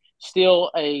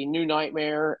 Still a New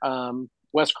Nightmare,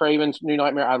 Wes Craven's New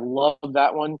Nightmare. I love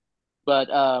that one, but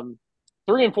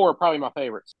 3 and 4 are probably my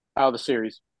favorites out of the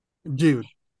series. Dude,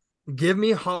 give me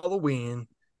Halloween,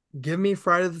 give me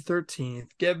Friday the 13th,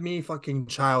 give me fucking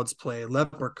Child's Play,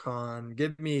 Leprechaun,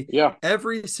 give me Yeah,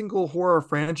 every single horror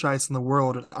franchise in the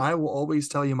world, and I will always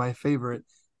tell you my favorite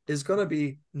is going to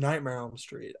be Nightmare on Elm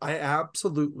Street. I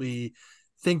absolutely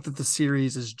think that the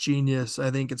series is genius.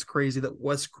 I think it's crazy that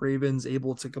Wes Craven's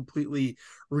able to completely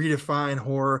redefine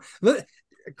horror.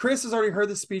 Chris has already heard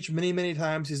this speech many, many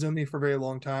times. He's known me for a very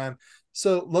long time.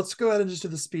 So let's go ahead and just do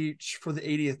the speech for the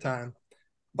 80th time.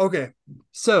 Okay,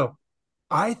 so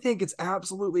I think it's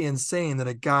absolutely insane that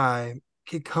a guy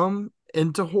could come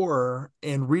into horror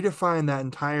and redefine that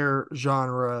entire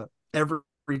genre every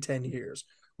 10 years.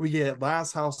 We get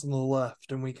Last House on the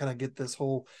Left, and we kind of get this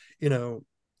whole,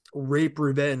 rape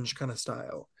revenge kind of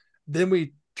style. Then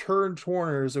we turn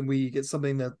corners and we get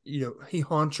something that, he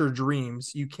haunts your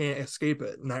dreams. You can't escape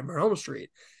it. Nightmare on Elm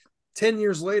Street. 10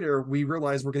 years later, we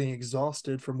realize we're getting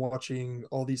exhausted from watching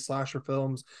all these slasher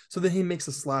films. So then he makes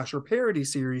a slasher parody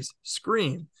series,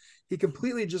 Scream. He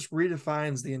completely just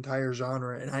redefines the entire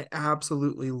genre, and I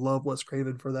absolutely love Wes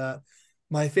Craven for that.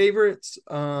 My favorites,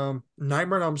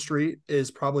 Nightmare on Elm Street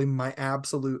is probably my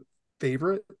absolute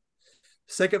favorite.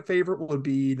 Second favorite would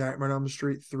be Nightmare on Elm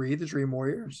Street 3, The Dream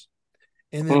Warriors.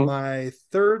 And then Mhm. my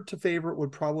third to favorite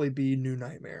would probably be New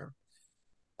Nightmare.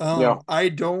 Yeah, I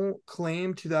don't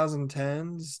claim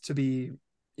 2010s to be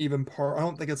even part. I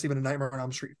don't think it's even a Nightmare on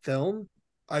Elm Street film.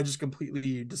 I just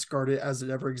completely discard it as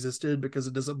it ever existed because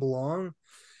it doesn't belong.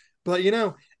 But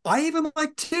I even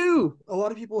like two. A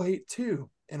lot of people hate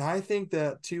two, and I think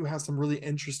that two has some really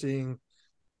interesting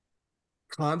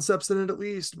concepts in it, at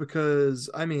least, because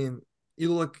I mean,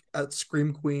 you look at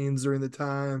Scream Queens during the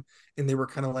time, and they were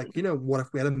kind of like, what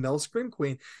if we had a male Scream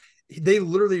Queen? They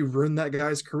literally ruined that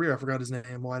guy's career. I forgot his name.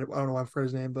 Well, I don't know why I forgot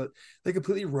his name, but they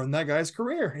completely ruined that guy's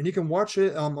career. And you can watch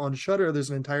it on Shudder. There's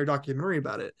an entire documentary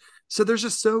about it. So there's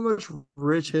just so much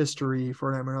rich history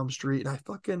for Nightmare on Elm Street, and I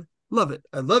fucking love it.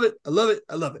 I love it. I love it.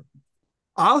 I love it.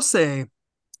 I'll say,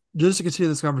 just to continue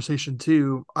this conversation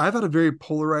too, I've had a very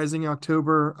polarizing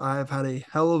October. I've had a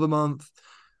hell of a month.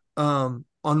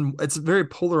 On It's very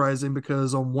polarizing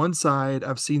because on one side,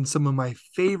 I've seen some of my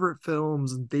favorite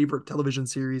films and favorite television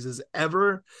series as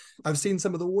ever. I've seen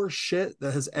some of the worst shit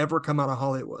that has ever come out of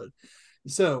Hollywood.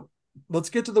 So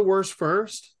let's get to the worst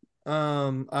first.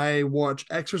 I watch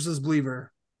Exorcist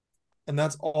Believer, and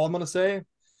that's all I'm gonna say.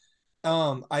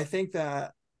 I think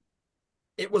that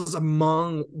it was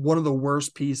among one of the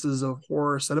worst pieces of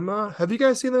horror cinema. Have you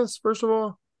guys seen this, first of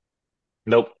all?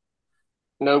 Nope.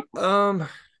 nope. Um,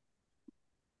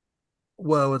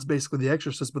 well, it's basically The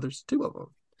Exorcist, but there's two of them.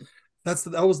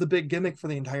 That was the big gimmick for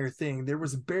the entire thing. There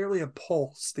was barely a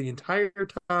pulse the entire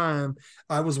time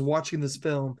I was watching this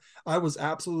film. I was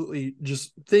absolutely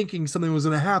just thinking something was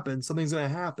going to happen. Something's going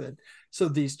to happen. So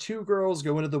these two girls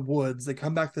go into the woods. They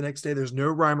come back the next day. There's no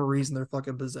rhyme or reason. They're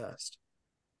fucking possessed.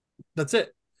 That's it.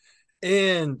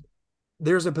 And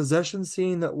there's a possession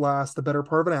scene that lasts the better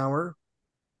part of an hour.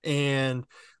 And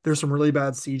there's some really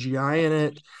bad CGI in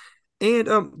it. And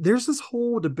there's this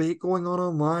whole debate going on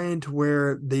online to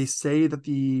where they say that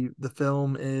the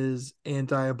film is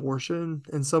anti-abortion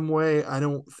in some way. I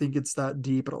don't think it's that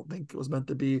deep. I don't think it was meant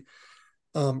to be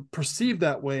perceived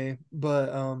that way.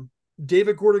 But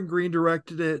David Gordon Green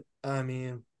directed it. I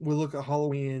mean, we look at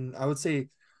Halloween. I would say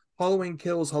Halloween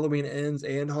Kills, Halloween Ends,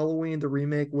 and Halloween the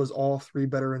remake was all three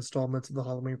better installments of the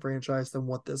Halloween franchise than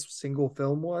what this single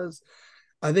film was.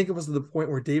 I think it was to the point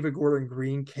where David Gordon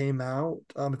Green came out.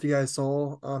 If you guys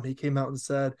saw, he came out and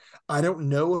said, I don't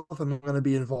know if I'm going to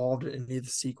be involved in any of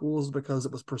the sequels because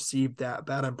it was perceived that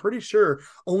bad. I'm pretty sure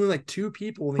only like two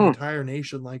people in the entire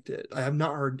nation liked it. I have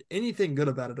not heard anything good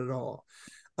about it at all.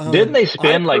 Didn't they I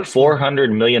spend like personally,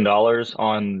 $400 million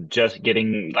on just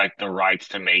getting like the rights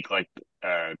to make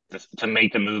to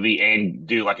make the movie and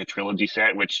do like a trilogy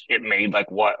set, which it made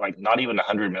like what, like not even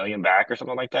 100 million back or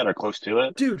something like that, or close to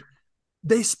it? dude,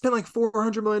 they spent like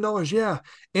 $400 million. Yeah.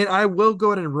 And I will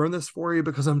go ahead and ruin this for you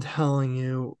because I'm telling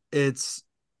you, and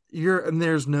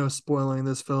there's no spoiling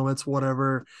this film. It's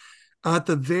whatever. At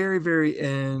the very, very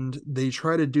end, they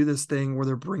try to do this thing where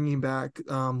they're bringing back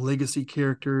legacy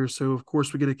characters. So, of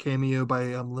course, we get a cameo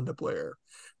by Linda Blair.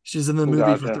 She's in the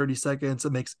movie for Gotcha. 30 seconds.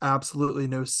 It makes absolutely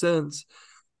no sense.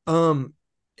 Um,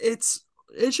 it's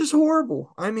it's just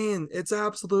horrible. I mean, it's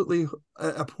absolutely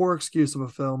a poor excuse of a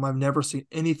film. I've never seen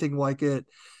anything like it.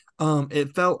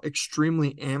 It felt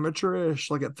extremely amateurish.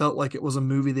 Like it felt like it was a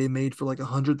movie they made for like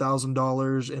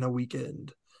 $100,000 in a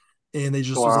weekend. And they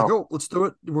just was like, Wow. oh, let's throw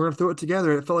it. We're gonna throw it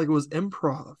together. It felt like it was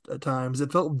improv at times.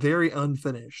 It felt very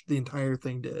unfinished. The entire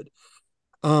thing did.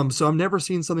 So I've never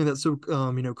seen something that's so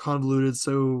convoluted,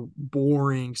 so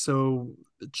boring, so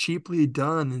cheaply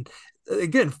done. And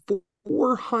again,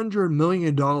 $400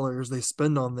 million they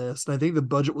spend on this, and I think the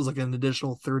budget was like an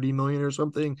additional 30 million or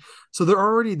something. So they're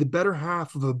already the better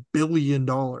half of $1 billion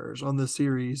on this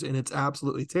series, and it's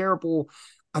absolutely terrible.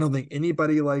 I don't think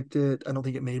anybody liked it. I don't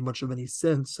think it made much of any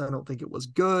sense. I don't think it was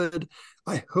good.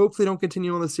 I hope they don't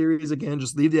continue on the series again.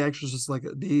 Just leave The Exorcist like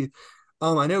it be.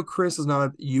 I know Chris is not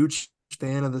a huge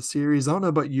fan of the series. I don't know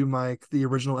about you, Mike, the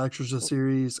original Exorcist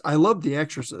series. I love The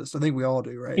Exorcist. I think we all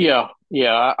do, right? Yeah,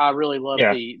 yeah. I really love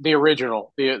Yeah. the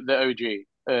original, the OG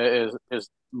is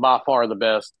by far the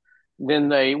best. Then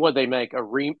they make a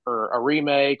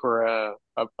remake or a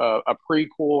prequel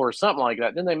or something like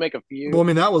that. Then they make a Well, few. I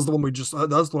mean, that was the one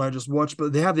that's the one I just watched,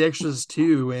 but they have The Exorcist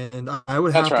 2, and I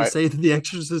would That's have to right. say that The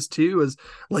Exorcist 2 is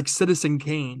like Citizen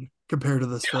Kane compared to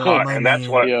this film. I And that's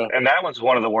mean, what, Yeah, and that one's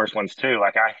one of the worst ones too.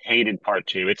 Like I hated part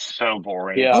two. It's so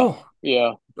boring. yeah, oh,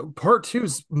 yeah. part two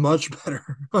is much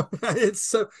better. It's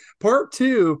so part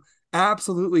two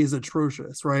absolutely is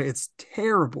atrocious, right? It's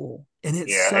terrible, and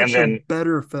it's Yeah. And such a then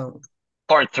better film.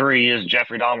 part three is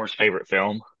Jeffrey Dahmer's favorite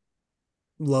film.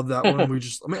 Love that one. I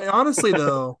mean, honestly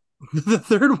though, the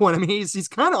third one, I mean, he's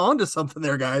kind of onto something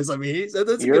there, guys. I mean,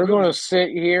 that's a good You're going to movie. sit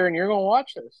here and you're going to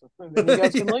watch this, and then you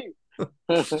guys can Yeah. leave.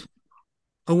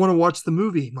 I want to watch the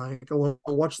movie, Mike. I want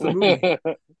to watch the movie.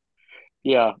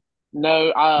 Yeah.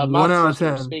 No, my One out of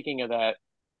sister, 10. speaking of that,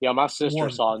 yeah, my sister One.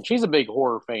 saw it, and she's a big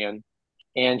horror fan,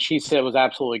 and she said it was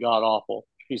absolutely god awful.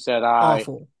 She said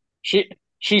Awful. she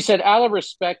she said out of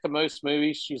respect to most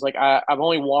movies, she's like I've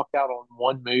only walked out on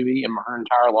one movie in her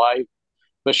entire life,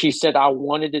 but she said I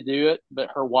wanted to do it,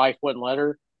 but her wife wouldn't let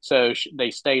her, so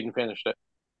they stayed and finished it,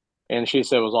 and she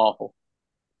said it was awful.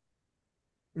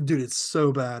 Dude, it's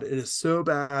so bad. It is so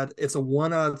bad. It's a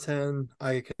 1 out of 10.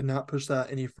 I cannot push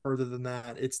that any further than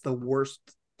that. It's the worst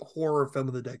horror film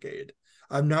of the decade.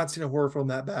 I've not seen a horror film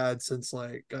that bad since,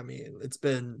 like, I mean, it's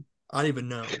been, I don't even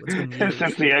know. It's been Since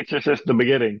years. The Exorcist, the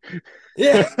beginning.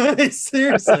 Yeah,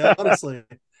 seriously, honestly.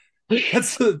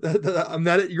 I'm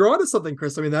that you're onto something,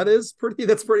 Chris. I mean, that's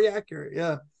pretty accurate.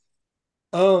 Yeah.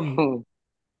 Um,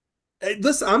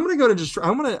 listen, I'm gonna go to just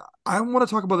I want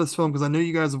to talk about this film because I know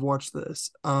you guys have watched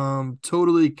this.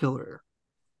 Totally Killer.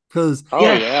 Because Oh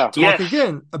Yes, yeah, talk yes.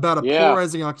 again about a yeah,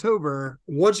 polarizing October.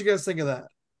 What'd you guys think of that?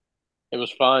 it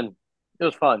was fun. It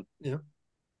was fun. Yeah.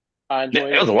 I Yeah,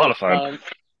 enjoyed it was it. a It lot of was fun. fun.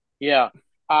 Yeah,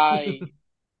 I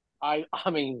I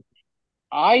mean,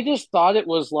 I just thought it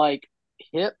was like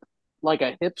hip, like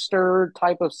a hipster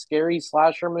type of scary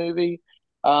slasher movie.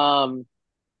 Um,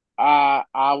 I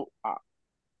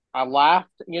I laughed,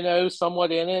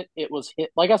 somewhat in it. It was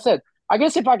hit, like I said. I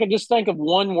guess if I could just think of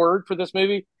one word for this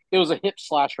movie, it was a hip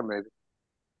slasher movie.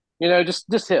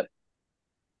 Just hip.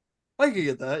 I can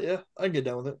get that. Yeah, I can get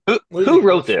down with it. Who What do you who think,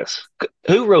 wrote Chris? this?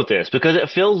 Who wrote this? Because it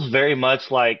feels very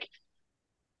much like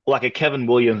a Kevin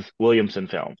Williamson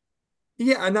film.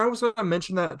 Yeah, and I was gonna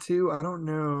mention that too. I don't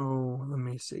know. Let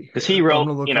me see Because he here. I'm wrote,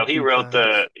 gonna look up he the wrote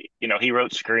cast. he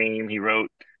wrote Scream, he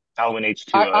wrote Halloween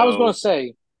I was going H2O. to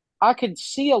say, I could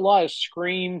see a lot of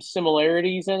Scream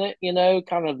similarities in it.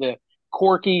 Kind of the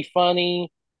quirky,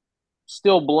 funny,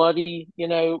 still bloody,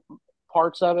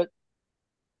 parts of it.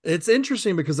 It's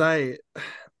interesting because it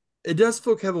does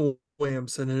feel Kevin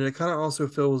Williamson, and it kind of also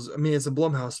feels. I mean, it's a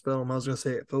Blumhouse film. I was gonna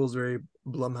say it feels very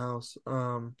Blumhouse.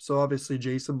 So obviously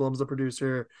Jason Blum's the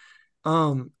producer.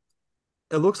 Um,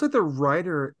 it looks like the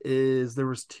writer is there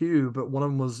was two, but one of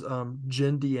them was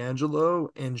Jen D'Angelo,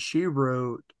 and she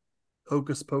wrote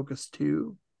Hocus Pocus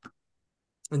 2,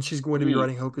 and she's going to be Hmm.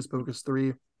 writing Hocus Pocus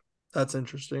 3. That's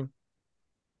interesting.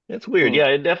 It's weird. Hmm. Yeah,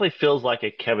 it definitely feels like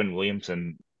a Kevin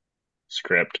Williamson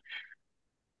script.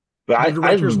 But The I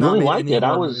director's not really made liked any it.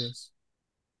 horror movies.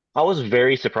 I was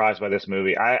very surprised by this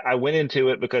movie. I went into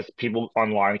it because people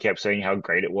online kept saying how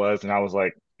great it was, and I was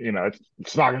like,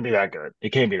 it's not gonna be that good. It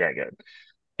can't be that good.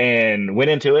 And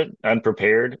went into it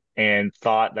unprepared and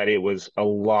thought that it was a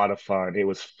lot of fun. It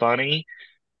was funny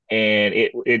and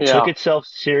it took Yeah. itself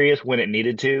serious when it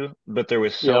needed to, but there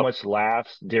was so Yep. much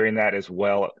laughs during that as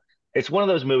well. It's one of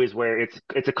those movies where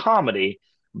it's a comedy,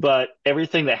 but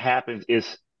everything that happens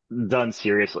is done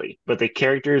seriously. But the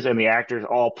characters and the actors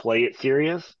all play it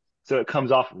serious, so it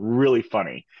comes off really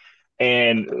funny.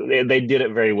 And they did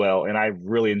it very well, and I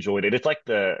really enjoyed it. It's like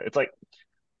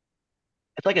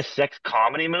it's like a sex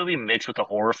comedy movie mixed with a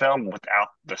horror film without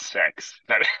the sex.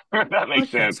 That that I makes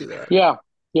can sense. see that. Yeah,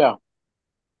 yeah,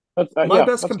 My yeah.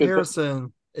 best That's good. But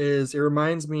comparison is it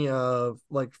reminds me of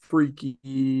like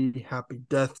Freaky, Happy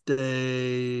Death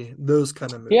Day, those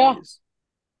kind of yeah, movies.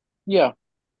 yeah,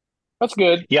 that's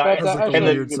good. Yeah, That Has that like a and actually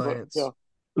is a weird good book. Yeah. science.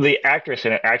 the actress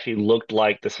in it actually looked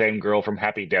like the same girl from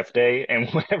Happy Death Day. And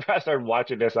whenever I started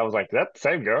watching this, I was like, "Is that the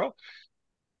same girl?"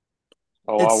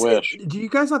 Oh, I wish. Do you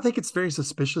guys not think it's very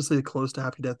suspiciously close to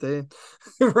Happy Death Day?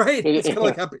 Right? It's kind of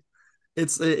like happy.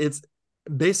 It's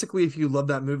basically if you love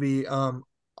that movie,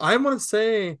 I want to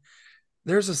say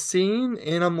there's a scene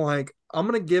and I'm like, I'm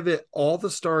gonna give it all the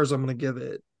stars I'm gonna give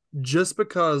it just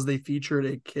because they featured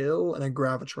a kill and a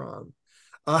gravitron.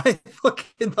 I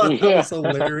fucking thought that Yeah. was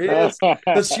hilarious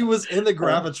that she was in the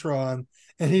gravitron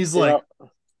and he's Yeah.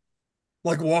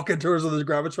 like walking towards the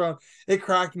gravitron. It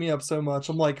cracked me up so much.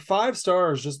 I'm like 5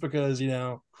 stars just because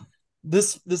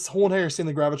this whole entire scene,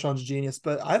 the gravitron's genius.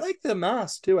 But I like the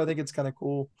mask too. I think it's kind of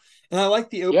cool, and I like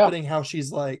the Yeah. opening how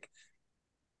she's like,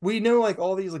 we know like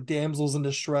all these like damsels in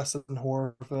distress in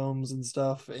horror films and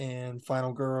stuff, and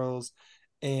Final Girls,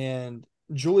 and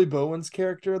Julie Bowen's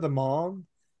character, the mom,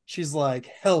 she's like,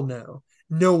 hell no.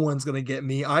 No one's gonna get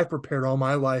me. I prepared all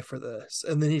my life for this.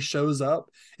 And then he shows up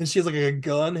and she has like a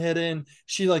gun hidden.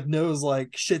 She like knows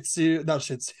like Shih Tzu, not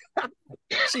Shih Tzu.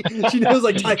 she knows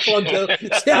like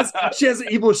Taekwondo. She has an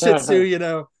evil Shih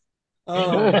Tzu.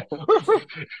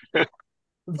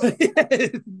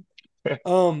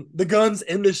 Um, the guns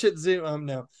in the Shih Tzu.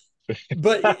 No,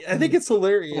 but I think it's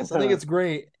hilarious. I think it's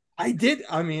great.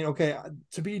 I mean, okay,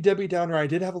 to be Debbie Downer, I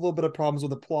did have a little bit of problems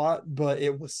with the plot, but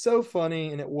it was so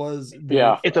funny and it was very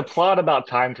Yeah. It's a fresh. plot about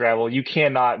time travel. You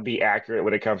cannot be accurate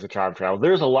when it comes to time travel.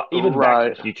 There's a lot, even Back to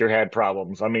the Right. Future had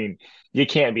problems. I mean, you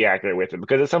can't be accurate with it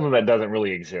because it's something that doesn't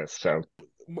really exist. So,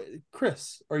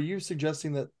 Chris, are you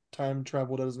suggesting that time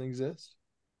travel doesn't exist?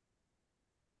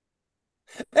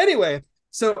 Anyway,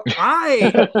 so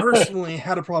I personally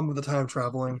had a problem with the time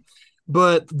traveling,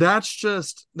 but that's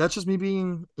just me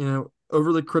being,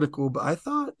 overly critical. But I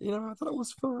thought it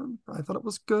was fun. I thought it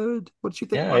was good. What did you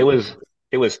think, yeah, Mike?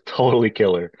 it was totally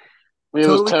killer. It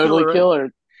was Totally totally killer, right? killer.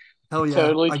 Hell yeah.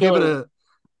 Totally I give it killer. a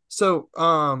so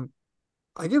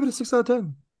I give it a 6 out of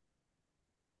 10.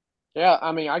 Yeah,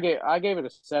 I mean, I gave it a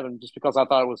 7 just because I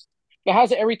thought it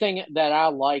has everything that I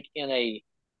like in a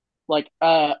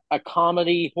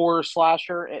comedy horror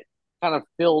slasher. It kind of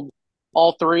filled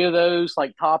all three of those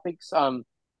like topics.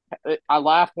 I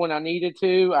laughed when I needed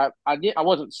to. I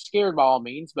wasn't scared by all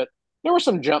means, but there were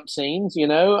some jump scenes,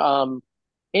 and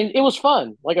it was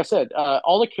fun. Like I said,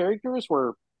 all the characters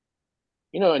were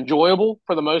enjoyable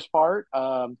for the most part.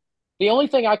 The only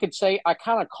thing I could say, I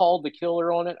kind of called the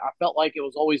killer on it. I felt like it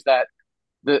was always that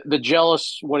the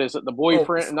jealous, what is it, the Oh,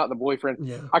 boyfriend, not the boyfriend.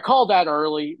 yeah. I called that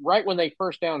early, right when they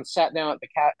first sat down at the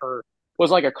cat or was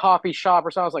like a coffee shop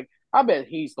or something. I was like, I bet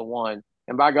he's the one,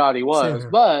 and by God, he Same was. here.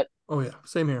 But Oh yeah,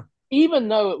 same here. even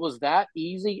though it was that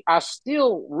easy, I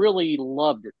still really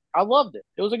loved it. I loved it.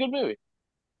 It was a good movie.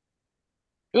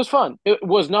 It was fun. It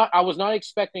was not. I was not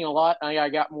expecting a lot. I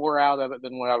got more out of it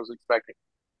than what I was expecting.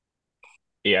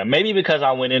 Yeah, maybe because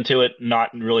I went into it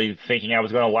not really thinking I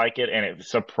was going to like it, and it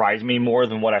surprised me more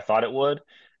than what I thought it would.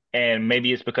 And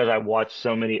maybe it's because I watched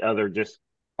so many other just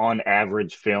on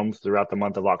average films throughout the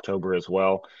month of October as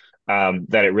well,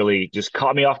 that it really just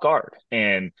caught me off guard.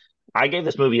 And I gave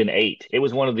this movie an 8. It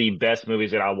was one of the best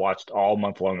movies that I watched all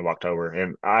month long of October,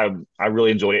 and I really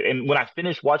enjoyed it. And when I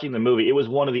finished watching the movie, it was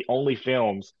one of the only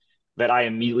films that I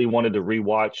immediately wanted to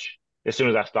rewatch as soon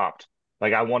as I stopped.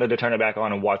 Like I wanted to turn it back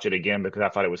on and watch it again because I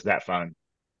thought it was that fun.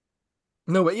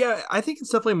 No, but yeah, I think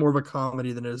it's definitely more of a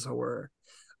comedy than it is horror.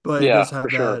 But it Yeah, does for have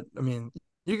sure. that. I mean,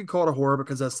 you could call it a horror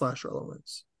because that's slasher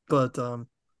elements. But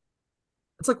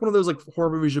it's like one of those like horror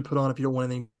movies you put on if you don't want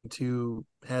anything too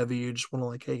heavy. You just want to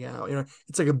like hang out.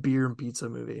 It's like a beer and pizza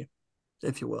movie,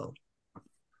 if you will.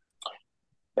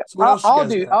 So what I'll, else you I'll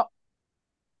guys do. got?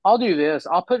 I'll do this.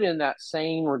 I'll put in that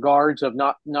same regards of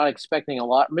not expecting a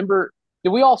lot. Remember, did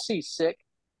we all see Sick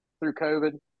through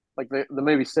COVID? Like the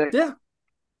movie Sick. Yeah,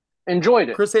 Enjoyed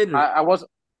it. Chris hated I, it. I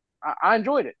wasn't. I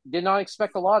enjoyed it. Did not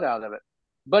expect a lot out of it,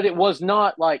 but it was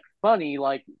not like funny,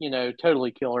 like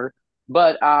totally killer.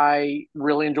 But I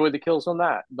really enjoyed the kills on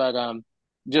that. But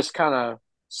just kind of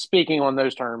speaking on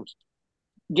those terms,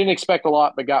 didn't expect a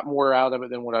lot, but got more out of it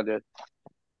than what I did.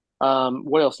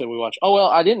 What else did we watch? Oh well,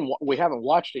 I didn't. We haven't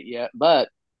watched it yet. But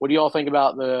what do you all think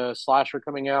about the slasher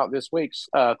coming out this week's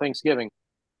Thanksgiving?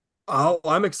 Oh,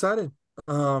 I'm excited.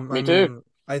 I Me too. mean,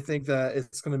 I think that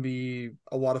it's going to be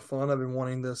a lot of fun. I've been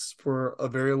wanting this for a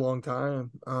very long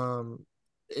time.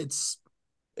 It's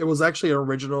it was actually an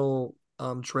original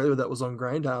trailer that was on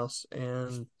Grindhouse,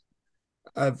 and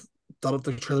I've thought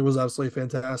the trailer was absolutely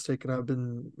fantastic, and I've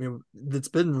been, it's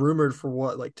been rumored for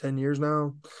what, like 10 years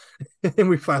now, and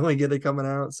we finally get it coming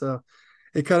out. So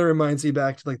it kind of reminds me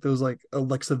back to like those like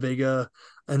Alexa Vega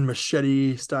and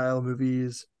Machete style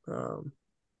movies. Finally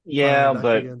Yeah, back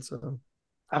but again. So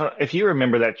I don't. If you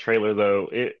remember that trailer though,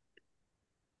 it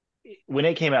when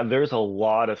it came out, there's a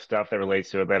lot of stuff that relates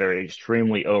to it that are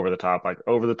extremely over the top, like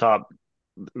over the top.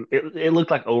 It looked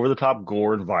like over the top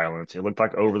gore and violence. It looked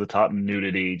like over the top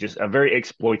nudity, just a very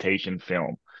exploitation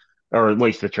film, or at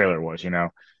least the trailer was, you know.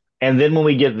 And then when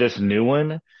we get this new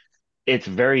one, it's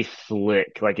very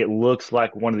slick. Like it looks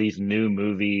like one of these new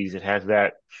movies. It has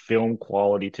that film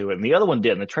quality to it. And the other one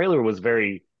didn't. The trailer was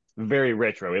very, very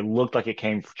retro. It looked like it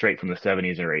came straight from the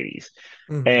 70s or 80s.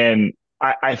 mhm. And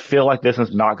I feel like this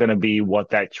is not going to be what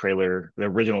that trailer, the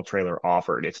original trailer,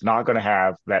 offered. It's not going to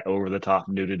have that over the top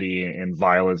nudity and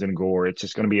violence and gore. It's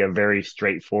just going to be a very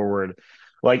straightforward,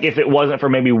 like if it wasn't for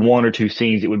maybe one or two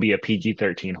scenes, it would be a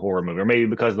PG-13 horror movie, or maybe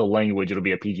because of the language, it'll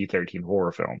be a PG-13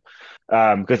 horror film.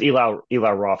 Because Eli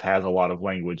Roth has a lot of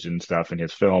language and stuff in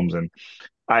his films, and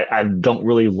I don't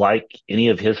really like any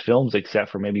of his films except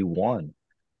for maybe one.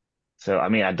 So I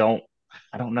mean, I don't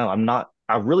know.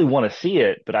 I really want to see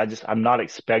it, but I'm not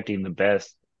expecting the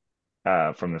best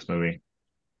from this movie.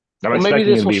 I'm Well, maybe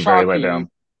expecting it this to will be very shock let you. down.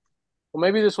 Well,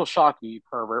 maybe this will shock you, you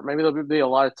pervert. Maybe there'll be a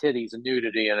lot of titties and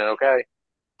nudity in it. Okay,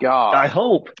 I God,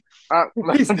 hope.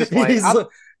 he's I'm just playing. he's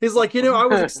he's like, I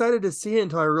was excited to see it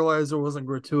until I realized there wasn't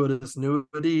gratuitous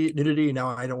nudity. Now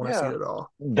I don't want to see Yeah, it at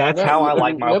all. That's no, how I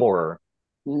like my no, horror.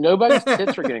 nobody's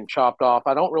tits are getting chopped off.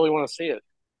 I don't really want to see it.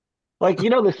 Like,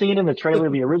 you know, the scene in the trailer,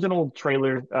 the original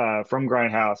trailer from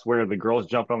Grindhouse where the girl's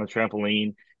jumping on the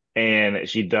trampoline and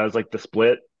she does like the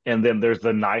split, and then there's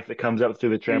the knife that comes up through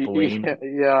the trampoline. Yeah,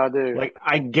 yeah, I do. Like,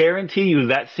 I guarantee you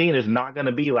that scene is not going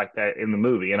to be like that in the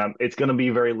movie, and it's going to be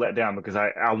very let down because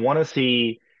I want to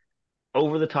see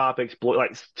over the top exploit,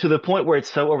 like to the point where it's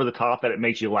so over the top that it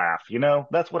makes you laugh. You know,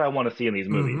 that's what I want to see in these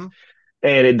movies. Hmm.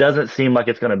 And it doesn't seem like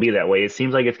it's going to be that way. It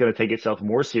seems like it's going to take itself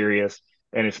more serious,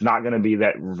 and it's not going to be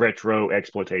that retro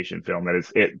exploitation film that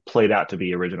it played out to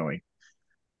be originally.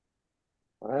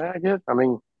 I get. I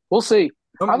mean, we'll see.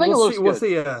 I think We'll it see. looks We'll good.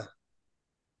 see.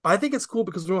 I think it's cool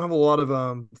because we don't have a lot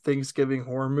of Thanksgiving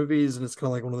horror movies, and it's kind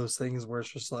of like one of those things where it's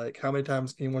just like, how many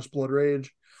times can you watch Blood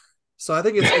Rage? So I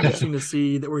think it's interesting to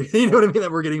see that we're, you know what I mean,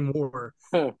 that we're getting more.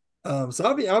 So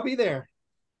I'll be there.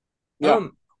 Yeah,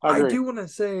 I I agree. do want to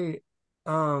say,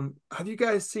 have you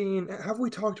guys seen? Have we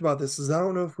talked about this? Because I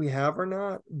don't know if we have or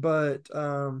not, but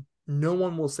No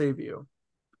One Will Save You.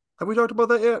 Have we talked about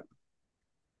that yet?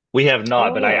 We have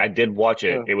not, Oh but yeah, I did watch it.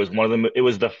 yeah. It was it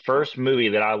was the first movie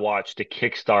that I watched to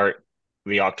kickstart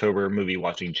the October movie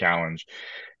watching challenge,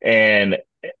 and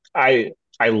I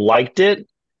I liked it,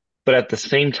 but at the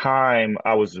same time,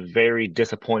 I was very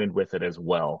disappointed with it as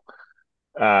well.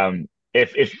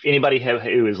 If anybody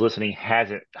who is listening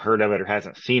hasn't heard of it or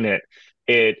hasn't seen it,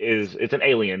 it's an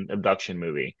alien abduction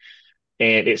movie,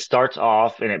 and it starts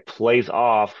off and it plays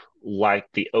off like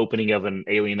the opening of an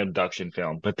alien abduction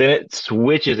film, but then it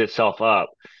switches itself up.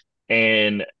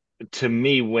 And to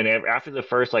me, whenever after the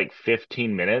first like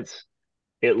 15 minutes,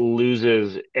 it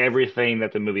loses everything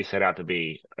that the movie set out to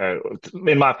be,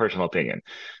 in my personal opinion.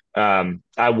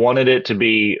 I wanted it to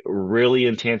be really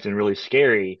intense and really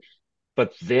scary,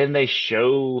 but then they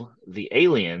show the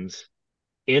aliens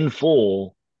in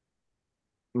full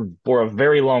for a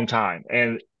very long time,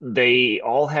 and they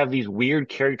all have these weird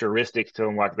characteristics to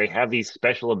them. Like they have these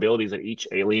special abilities that each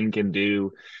alien can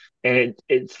do, and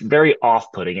it's very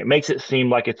off-putting. It makes it seem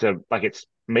like it's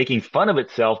making fun of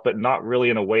itself, but not really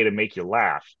in a way to make you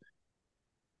laugh.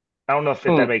 I don't know if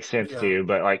Hmm. that makes sense to Yeah. you,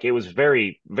 but like it was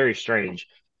very, very strange.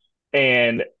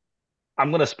 And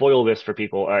I'm going to spoil this for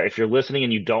people. If you're listening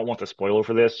and you don't want the spoiler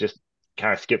for this, just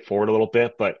kind of skip forward a little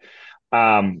bit. But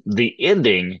the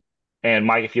ending, and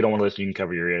Mike, if you don't want to listen, you can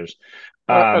cover your ears.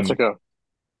 That's Um, okay.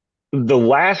 the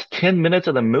last 10 minutes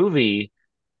of the movie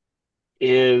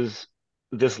is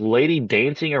this lady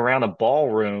dancing around a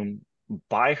ballroom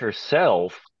by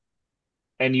herself,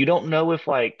 and you don't know if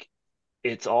like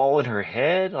it's all in her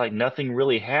head, like nothing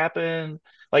really happened.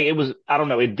 Like it was, I don't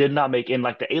know, it did not make, and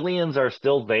like the aliens are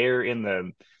still there in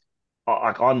the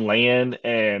like on land,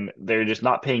 and they're just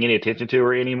not paying any attention to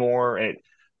her anymore. And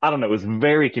I don't know, it was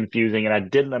very confusing, and I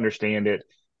didn't understand it,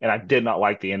 and I did not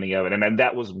like the ending of it. And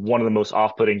that was one of the most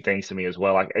off-putting things to me as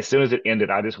well. Like as soon as it ended,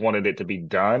 I just wanted it to be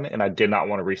done, and I did not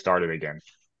want to restart it again.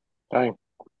 Dang,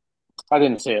 I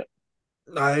didn't see it.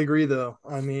 I agree though.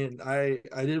 I mean, I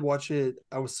did watch it.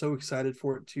 I was so excited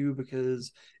for it too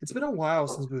because it's been a while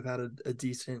since we've had a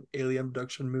decent alien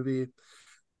abduction movie.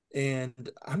 And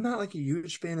I'm not like a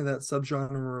huge fan of that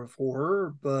subgenre of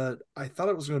horror, but I thought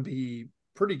it was going to be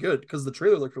pretty good because the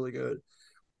trailer looked really good.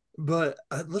 But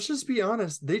let's just be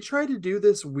honest, they tried to do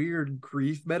this weird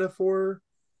grief metaphor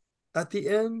at the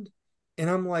end, and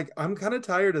I'm like, I'm kind of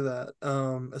tired of that,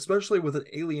 especially with an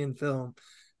alien film.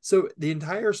 So the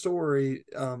entire story,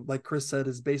 like Chris said,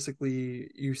 is basically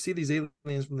you see these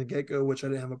aliens from the get-go, which I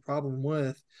didn't have a problem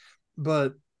with,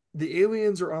 but the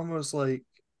aliens are almost like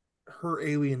her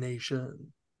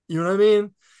alienation. You know what I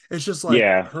mean? It's just like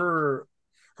Yeah. her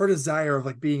desire of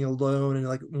like being alone and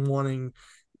like wanting,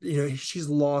 she's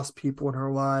lost people in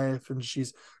her life and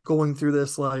she's going through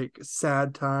this like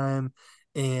sad time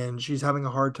and she's having a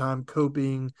hard time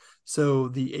coping. So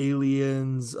the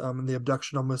aliens and the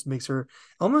abduction almost makes her,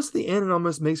 almost the end, it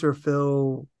almost makes her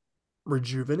feel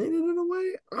rejuvenated in a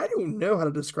way. I don't know how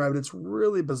to describe it. It's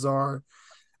really bizarre.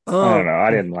 I don't know. I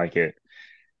The didn't like it.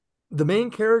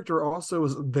 main character also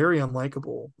was very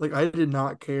unlikable. Like I did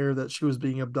not care that she was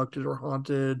being abducted or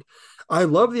haunted. I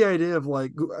love the idea of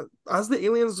like as the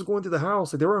aliens was going through the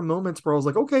house, like there were moments where I was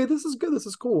like, okay, this is good, this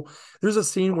is cool. There's a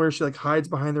scene where she like hides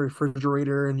behind the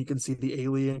refrigerator and you can see the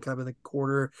alien kind of in the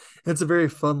corner. And it's a very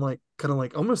fun, like kind of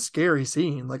like almost scary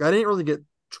scene. Like I didn't really get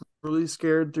truly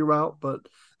scared throughout, but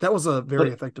that was a very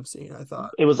But effective scene, I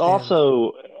thought. it was And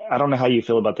also, I don't know how you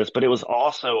feel about this, but it was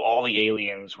also all the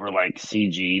aliens were like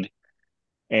CG'd,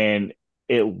 and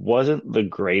it wasn't the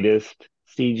greatest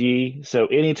CG. So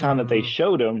anytime that they mm,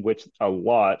 showed them, which a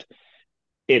lot,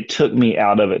 it took me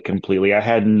out of it completely. I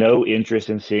had no interest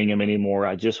in seeing them anymore.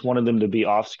 I just wanted them to be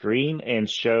off screen and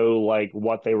show like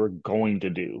what they were going to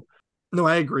do. no,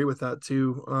 I agree with that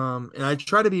too. And I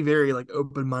try to be very like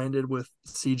open minded with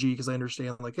CG because I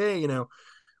understand like, hey,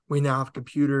 we now have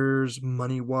computers,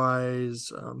 money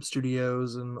wise,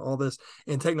 studios, and all this,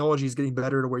 and technology is getting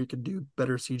better to where you can do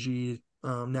better CG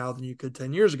now than you could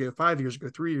 10 years ago, 5 years ago,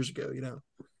 3 years ago.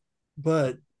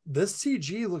 But this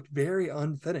CG looked very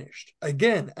unfinished.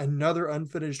 Again, another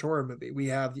unfinished horror movie. We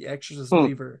have The Exorcist Hmm.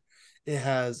 Believer. It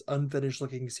has unfinished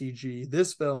looking CG.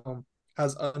 This film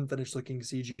has unfinished looking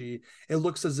CG. It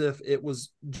looks as if it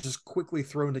was just quickly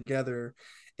thrown together.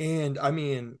 And I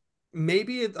mean,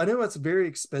 I know it's very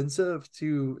expensive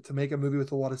to make a movie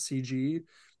with a lot of CG.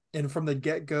 And from the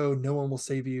get-go, No One Will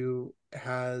Save You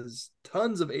has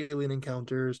tons of alien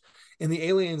encounters, and the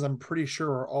aliens, I'm pretty sure,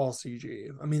 are all CG.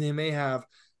 I mean, they may have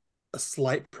a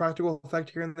slight practical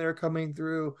effect here and there coming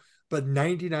through, but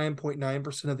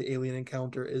 99.9% of the alien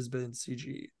encounter has been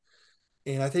CG.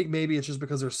 And I think maybe it's just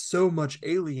because there's so much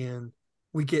alien,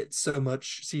 we get so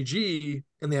much CG,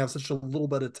 and they have such a little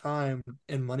bit of time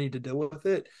and money to deal with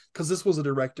it. Because this was a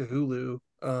direct to Hulu,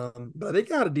 but I think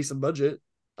it had a decent budget.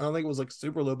 I don't think it was like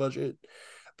super low budget,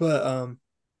 but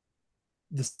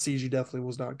the CG definitely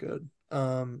was not good.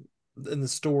 And the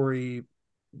story,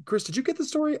 Chris, did you get the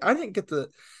story? I didn't get the.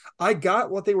 I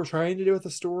got what they were trying to do with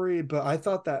the story, but I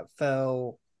thought that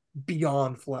fell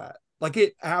beyond flat. Like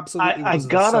it absolutely I was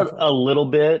got a insufferable. little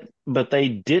bit, but they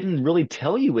didn't really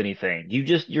tell you anything.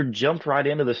 You're jumped right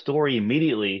into the story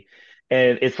immediately,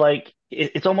 and it's like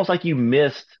it's almost like you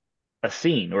missed a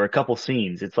scene or a couple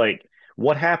scenes. It's like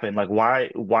what happened? Like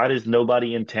why does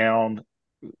nobody in town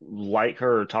like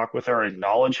her or talk with her or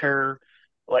acknowledge her?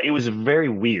 Like it was very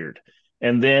weird.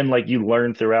 And then like you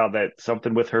learn throughout that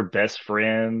something with her best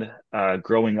friend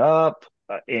growing up,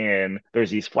 and there's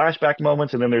these flashback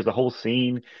moments, and then there's the whole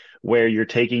scene where you're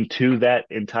taking to that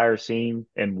entire scene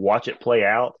and watch it play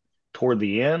out toward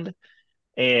the end.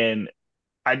 And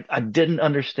I didn't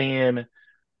understand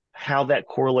how that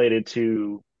correlated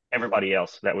to everybody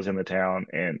else that was in the town.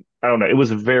 And I don't know, it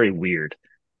was very weird,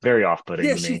 very off-putting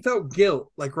Yeah, to she me. felt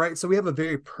guilt, like right. So we have a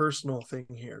very personal thing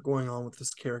here going on with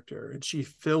this character, and she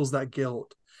feels that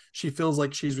guilt. She feels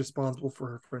like she's responsible for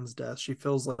her friend's death. She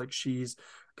feels like she's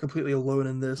completely alone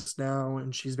in this now,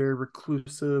 and she's very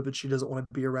reclusive, and she doesn't want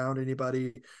to be around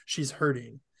anybody. She's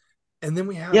hurting, and then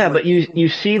we have Yeah, but like people you who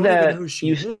see don't even know that who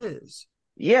she is,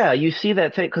 yeah, you see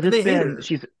that take because and it's they hate been her.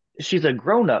 she's a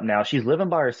grown up now. She's living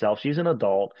by herself. She's an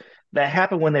adult. That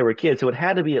happened when they were kids, so it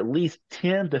had to be at least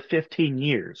 10 to 15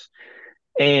 years.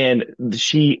 And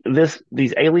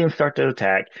these aliens start to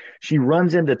attack. She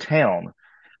runs into town.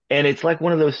 And it's like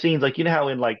one of those scenes, like you know how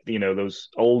in like those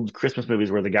old Christmas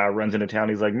movies where the guy runs into town,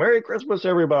 he's like, "Merry Christmas,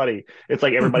 everybody!" It's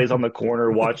like everybody's on the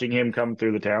corner watching him come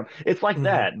through the town. It's like Mhm.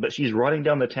 that, but she's running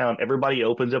down the town. Everybody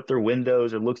opens up their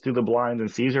windows or looks through the blinds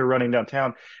and sees her running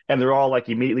downtown, and they're all like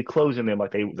immediately closing them,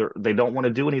 like they don't want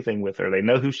to do anything with her. They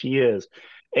know who she is,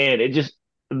 and it just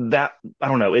that I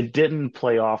don't know, it didn't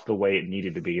play off the way it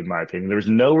needed to be, in my opinion. There was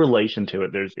no relation to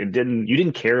it. It didn't, you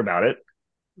didn't care about it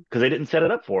because they didn't set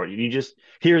it up for it. You just,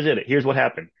 here's what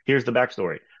happened. Here's the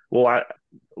backstory. Well,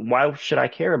 why should I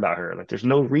care about her? Like, there's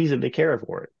no reason to care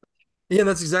for it. Yeah,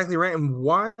 that's exactly right. And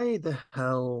why the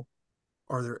hell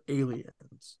are there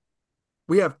aliens?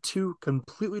 We have two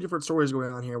completely different stories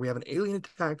going on here. We have an alien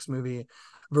attacks movie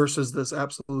versus this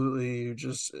absolutely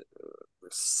just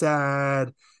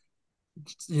sad,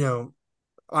 you know,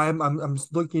 I'm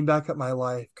looking back at my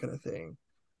life kind of thing.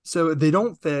 So they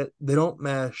don't fit, they don't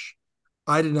mesh.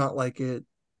 I did not like it.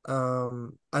 I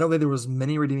don't think there was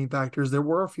many redeeming factors. There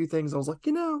were a few things I was like,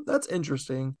 that's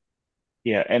interesting.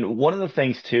 Yeah, and one of the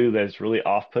things too that's really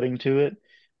off-putting to it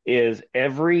is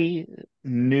every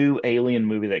new Alien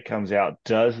movie that comes out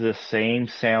does the same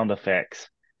sound effects.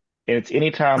 And it's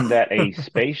anytime that a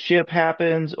spaceship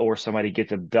happens or somebody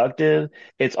gets abducted,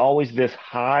 it's always this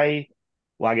high,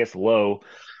 well, I guess low,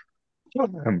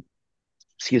 um,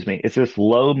 excuse me, it's this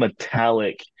low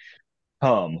metallic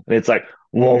hum. And it's like,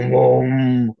 whoom,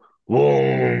 whoom,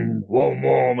 whoom, whoom,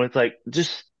 whoom. And it's like,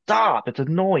 just stop. It's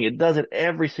annoying. It does it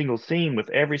every single scene with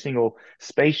every single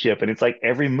spaceship. And it's like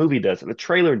every movie does it. The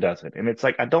trailer does it. And it's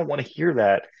like, I don't want to hear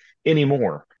that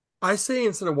anymore. I say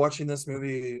instead of watching this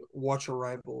movie, watch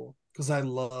Arrival because I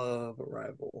love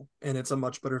Arrival, and it's a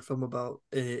much better film about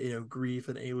grief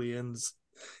and aliens.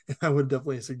 I would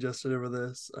definitely suggest it over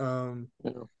this.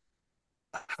 Yeah.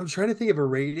 I'm trying to think of a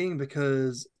rating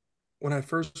because when I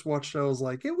first watched it, I was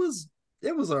like, it was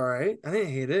all right. I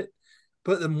didn't hate it.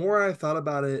 But the more I thought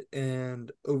about it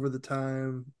and over the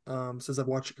time, since I've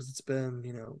watched it, because it's been,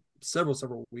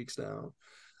 several weeks now,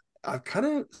 I've kind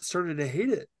of started to hate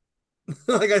it.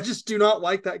 Like I just do not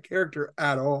like that character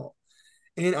at all.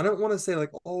 And I don't want to say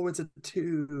like, oh, it's a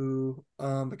two,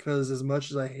 because as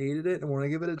much as I hated it and want to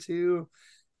give it a two,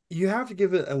 you have to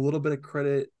give it a little bit of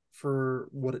credit for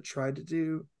what it tried to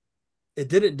do. It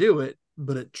didn't do it,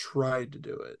 but it tried to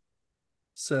do it.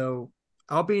 So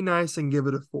I'll be nice and give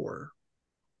it a four.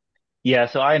 Yeah,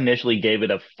 so I initially gave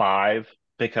it a five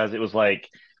because it was like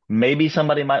maybe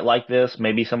somebody might like this,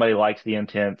 maybe somebody likes the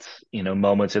intense,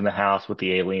 moments in the house with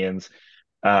the aliens.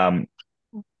 Um,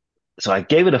 so I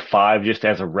gave it a five just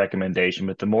as a recommendation.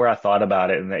 But the more I thought about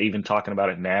it, and even talking about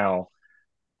it now,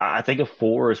 I think a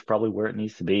four is probably where it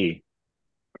needs to be.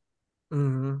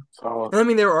 Mm-hmm. So And I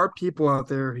mean, there are people out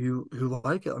there who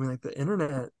like it. I mean, like the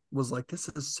internet was like, this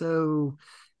is so,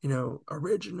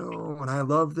 original, and I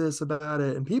love this about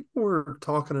it. And people were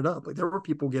talking it up. Like there were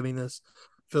people giving this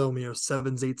film,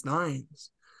 sevens, eights, nines.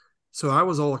 So I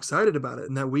was all excited about it.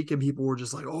 And that weekend, people were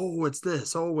just like, "Oh, it's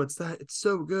this. Oh, it's that. It's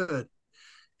so good."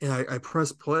 And I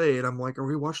press play, and I'm like, "Are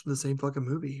we watching the same fucking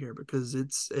movie here?" Because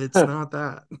it's not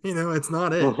that. It's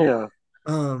not it. yeah.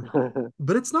 Um,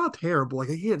 but it's not terrible.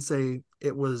 Like I can't say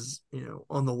it was,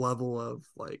 on the level of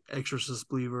like Exorcist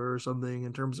Believer or something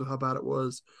in terms of how bad it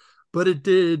was, but it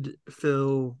did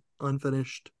feel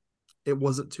unfinished. It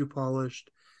wasn't too polished,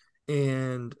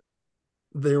 and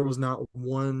there was not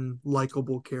one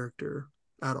likable character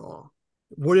at all.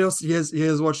 What else? You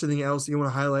guys watched anything else you want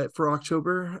to highlight for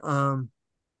October?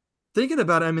 Thinking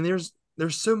about it, I mean, there's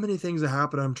so many things that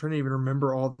happen. I'm trying to even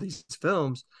remember all these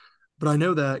films. But I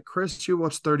know that Chris, you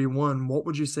watched 31. What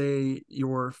would you say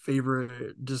your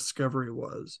favorite discovery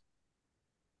was?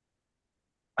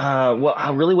 Well,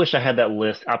 I really wish I had that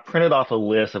list. I printed off a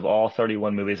list of all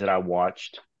 31 movies that I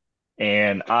watched,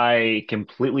 and I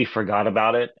completely forgot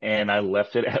about it, and I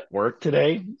left it at work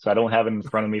today, so I don't have it in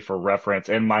front of me for reference.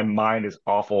 And my mind is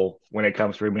awful when it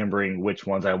comes to remembering which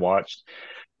ones I watched.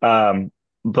 Um,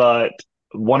 but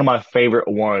one of my favorite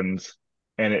ones,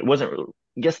 and it wasn't,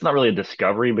 I guess, not really a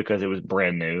discovery because it was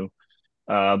brand new,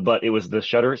 but it was the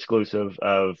Shutter exclusive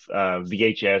of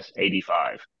VHS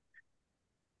 85.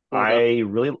 Okay.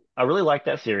 I really like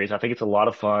that series. I think it's a lot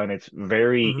of fun.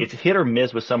 Mm-hmm. It's hit or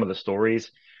miss with some of the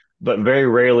stories, but very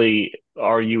rarely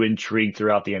are you intrigued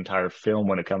throughout the entire film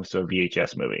when it comes to a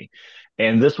VHS movie.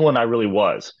 And this one I really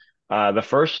was. The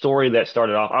first story that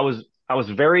started off, I was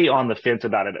very on the fence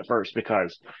about it at first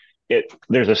because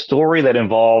there's a story that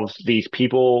involves these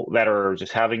people that are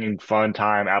just having a fun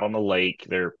time out on the lake.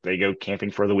 They go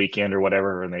camping for the weekend or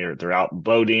whatever, and they're out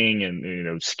boating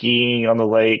and skiing on the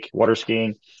lake, water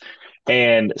skiing,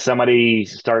 and somebody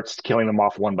starts killing them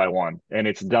off one by one, and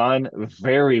it's done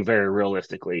very, very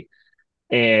realistically.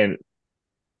 And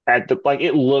at the like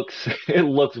it looks it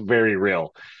looks very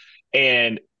real.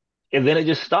 And then it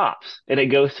just stops and it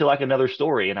goes to like another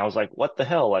story. And I was like, what the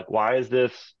hell? Like, why is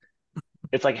this?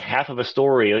 It's like half of a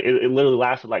story. It literally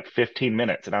lasted like 15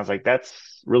 minutes. And I was like,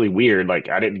 that's really weird. Like,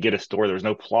 I didn't get a story. There's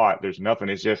no plot. There's nothing.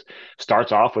 It just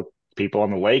starts off with people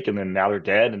on the lake, and then now they're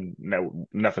dead, and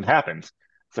nothing happens.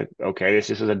 It's like, okay, this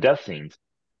just is a death scene.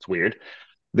 It's weird.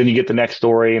 Then you get the next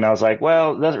story, and I was like,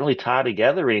 well, it doesn't really tie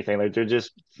together or anything. Like they're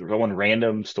just throwing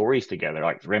random stories together,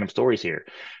 like random stories here.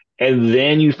 And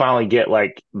then you finally get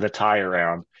like the tie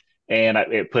around, and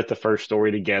it put the first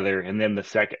story together, and then the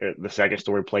second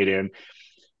story played in,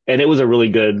 and it was a really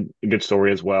good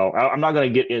story as well. I'm not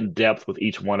going to get in depth with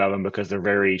each one of them because they're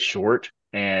very short,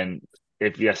 and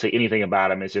if you say anything about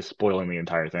them, it's just spoiling the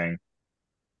entire thing.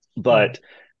 Hmm. But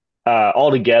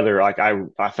altogether, like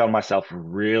I found myself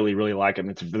really liking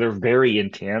them. They're very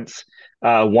intense.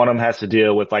 One of them has to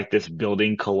deal with like this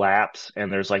building collapse,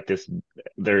 and there's like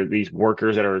there are these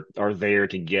workers that are there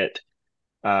to get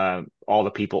all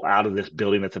the people out of this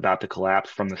building that's about to collapse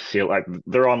from the ceiling. Like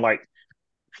they're on like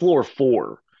floor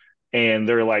four, and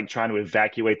they're like trying to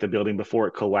evacuate the building before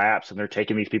it collapsed, and they're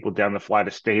taking these people down the flight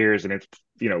of stairs, and it's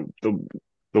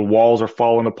the walls are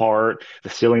falling apart, the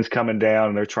ceiling's coming down,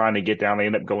 and they're trying to get down. They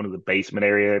end up going to the basement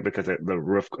area because the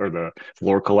roof or the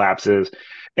floor collapses,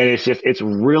 and it's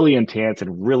really intense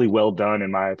and really well done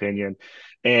in my opinion,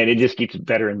 and it just gets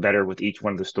better and better with each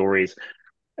one of the stories.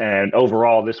 And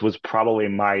overall, this was probably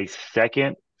my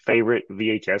second favorite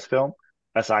VHS film,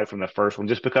 aside from the first one,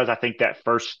 just because I think that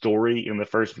first story in the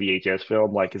first VHS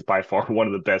film, like, is by far one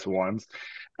of the best ones.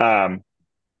 Um,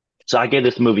 so I gave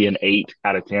this movie an 8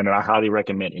 out of 10, and I highly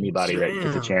recommend anybody that gets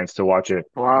a Damn. chance to watch it.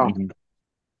 Wow. Hmm.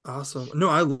 Awesome. No,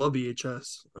 I love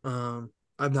VHS.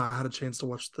 I've not had a chance to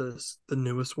watch the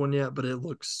newest one yet, but it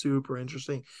looks super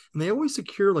interesting. And they always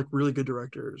secure like really good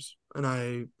directors, and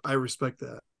I respect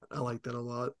that. I like that a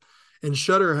lot. And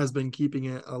Shudder has been keeping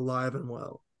it alive and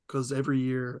well because every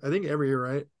year, I think every year,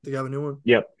 right? They have a new one.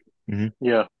 Yep. Hmm.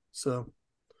 Yeah. So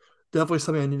definitely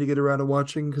something I need to get around to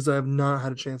watching because I have not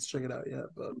had a chance to check it out yet,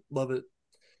 but love it.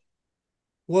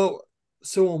 Well,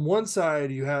 so on one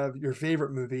side you have your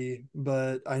favorite movie,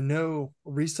 but I know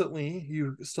recently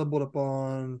you stumbled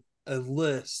upon a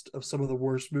list of some of the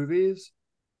worst movies.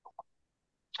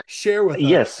 Share with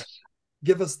Yes. us.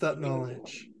 Give us that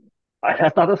knowledge. I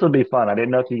thought this would be fun. I didn't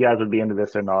know if you guys would be into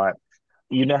this or not.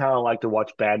 You know how I like to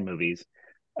watch bad movies.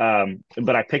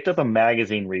 But I picked up a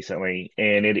magazine recently,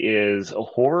 and it is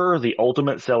Horror: The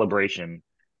Ultimate Celebration,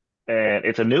 and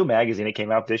it's a new magazine. It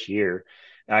came out this year.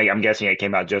 I'm guessing it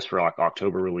came out just for like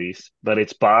October release, but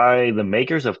it's by the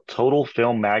makers of Total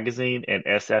Film Magazine and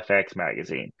SFX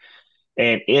Magazine.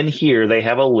 And in here, they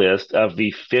have a list of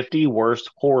the 50 worst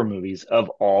horror movies of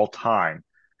all time.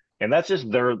 And that's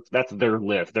their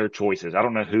list, their choices. I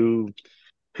don't know who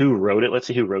wrote it. Let's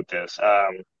see who wrote this.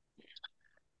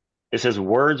 It says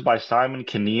words by Simon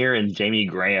Kinnear and Jamie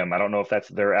Graham. I don't know if that's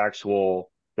their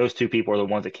actual, those two people are the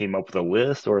ones that came up with the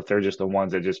list, or if they're just the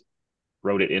ones that just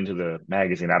wrote it into the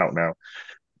magazine. I don't know.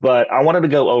 But I wanted to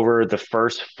go over the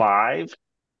first five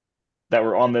that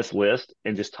were on this list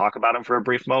and just talk about them for a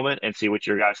brief moment and see what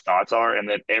your guys' thoughts are. And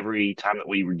then every time that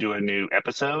we do a new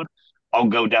episode, I'll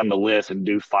go down the list and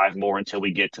do five more until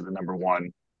we get to the number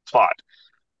one spot.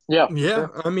 Yeah. Yeah,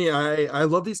 Sure. I mean, I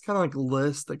love these kind of like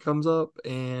lists that comes up,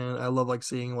 and I love like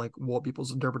seeing like what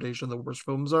people's interpretation of the worst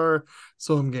films are.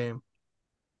 So I'm game.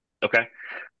 Okay.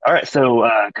 All right. So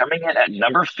coming in at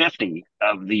number 50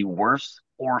 of the worst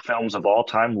horror films of all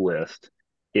time list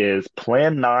is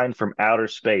Plan 9 from Outer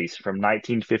Space from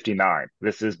 1959.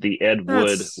 This is the Ed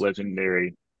Wood That's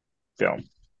legendary film.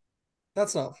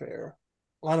 that's not fair.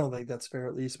 I don't think that's fair,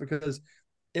 at least because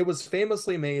it was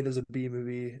famously made as a B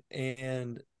movie,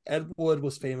 and Ed Wood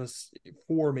was famous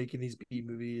for making these B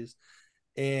movies.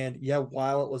 And yeah,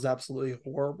 while it was absolutely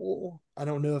horrible, I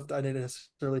don't know if I didn't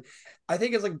necessarily. I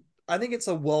think it's like I think it's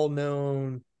a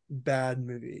well-known bad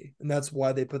movie, and that's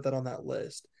why they put that on that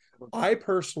list. I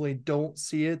personally don't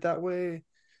see it that way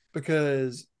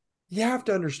because you have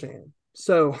to understand.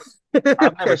 So,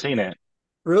 I've never seen it.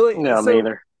 really, No, me so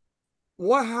either.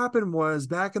 what happened was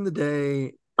back in the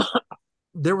day,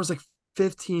 there was like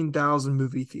 15,000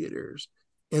 movie theaters,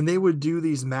 and they would do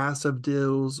these massive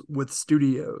deals with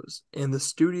studios, and the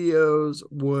studios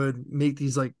would make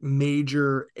these like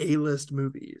major A-list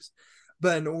movies.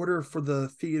 But in order for the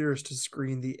theaters to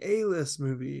screen the A-list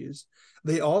movies,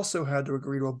 they also had to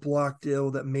agree to a block deal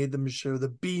that made them show the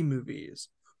B movies.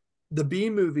 The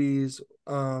B movies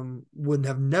would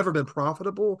have never been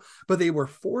profitable, but they were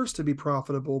forced to be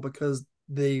profitable because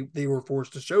they were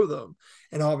forced to show them.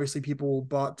 And obviously people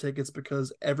bought tickets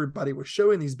because everybody was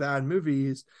showing these bad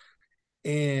movies.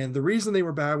 And the reason they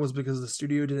were bad was because the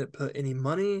studio didn't put any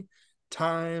money,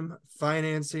 time,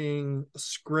 financing,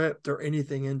 script, or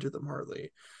anything into them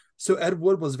hardly. So Ed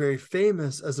Wood was very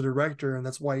famous as a director, and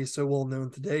that's why he's so well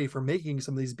known today for making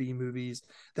some of these B movies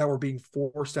that were being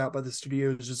forced out by the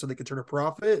studios just so they could turn a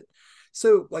profit.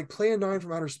 So, like, Plan 9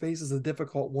 from Outer Space is a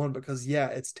difficult one because, yeah,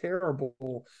 it's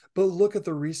terrible, but look at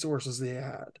the resources they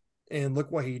had and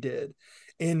look what he did.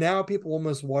 And now people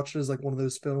almost watch it as like one of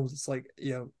those films. It's like,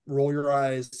 roll your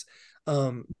eyes.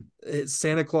 Um, it's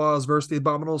Santa Claus versus the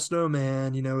Abominable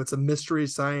Snowman. It's a mystery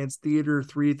science theater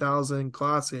 3000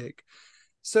 classic.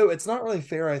 So it's not really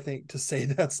fair, I think, to say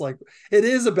that's like it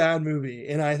is a bad movie.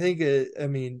 And I think I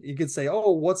mean, you could say,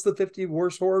 oh, what's the 50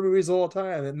 worst horror movies of all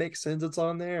time? It makes sense it's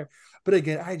on there. But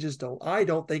again, I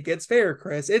don't think it's fair,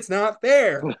 Chris. It's not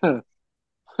fair.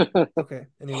 Okay.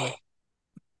 Anyway.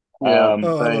 Yeah, Um,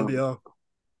 Oh, I love same. y'all.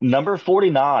 Number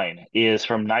 49 is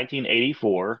from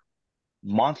 1984,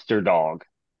 Monster Dog.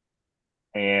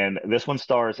 And this one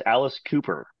stars Alice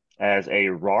Cooper as a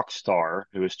rock star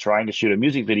who is trying to shoot a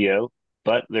music video,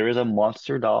 but there is a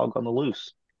monster dog on the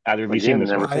loose. Either of you seen Again,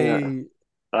 this never one? seen it.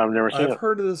 I I've never seen I've it.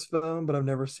 heard of this film, but I've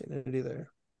never seen it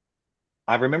either.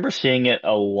 I remember seeing it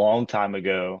a long time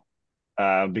ago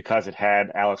because it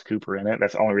had Alice Cooper in it.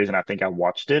 That's the only reason I think I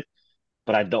watched it,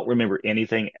 but I don't remember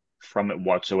anything from it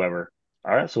whatsoever.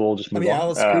 All right, so we'll just I move mean, on.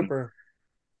 Alice Cooper.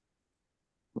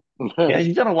 Yeah,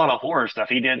 he's done a lot of horror stuff.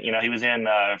 He did, he was in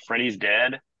Freddy's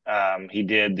Dead. He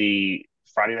did the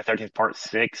Friday the 13th Part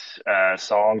 6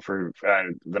 song for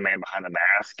The Man Behind the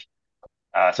Mask.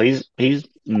 So he's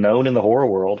known in the horror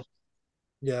world.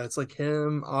 Yeah, it's like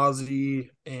him, Ozzy,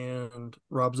 and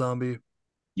Rob Zombie.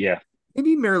 Yeah.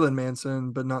 Maybe Marilyn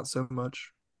Manson, but not so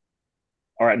much.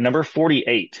 All right, number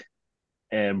 48,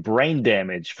 and Brain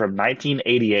Damage from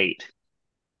 1988.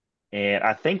 And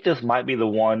I think this might be the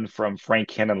one from Frank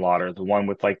Henenlotter, the one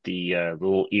with like the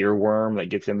little earworm that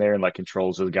gets in there and like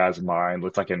controls the guy's mind.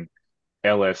 Looks like an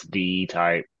LSD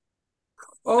type.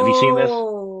 Have you seen this?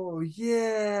 Oh,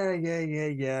 yeah, yeah, yeah,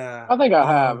 yeah. I think I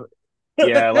have.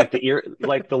 Yeah, like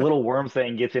like the little worm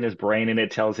thing gets in his brain and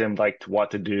it tells him like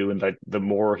what to do, and like the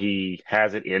more he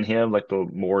has it in him, like the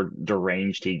more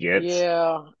deranged he gets.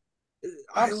 Yeah,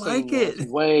 I I've like seen this it.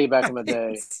 way back in the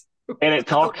day. And it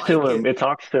I talks to like him. it. It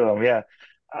talks to him. Yeah,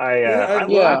 Yeah, I I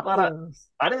Yeah, love thought this.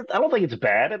 I didn't. I don't think it's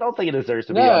bad. I don't think it deserves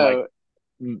to be on like no,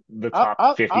 the I, top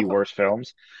I, I, 50 worst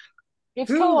films.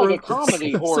 it's kind of Who like a wrote this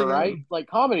comedy horror, right? again? Like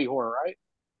comedy horror, right?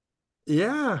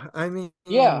 Yeah, I mean,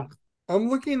 Yeah. I'm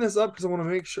looking this up because I want to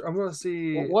make sure. I'm going to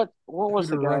What, see what who was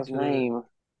the guy's directed it. name?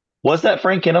 Was that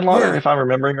Frank Henenlotter, Yeah, if I'm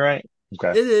remembering right?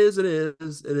 Okay. it is. It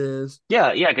is. It is.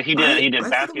 Yeah, because he did I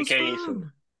thought it Basket was Case and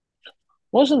fun.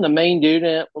 Wasn't the main dude in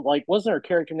it? Like, wasn't there a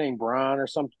character named Brian or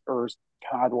some or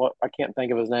God? What I can't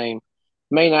think of his name.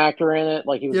 Main actor in it,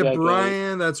 like he was Yeah, like a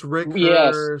Brian. That's Rick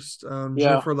yes, Hurst. yeah,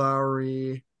 Jennifer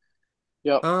Lowry.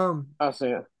 yep. Um, I see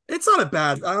it. it's not a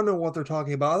bad. I don't know what they're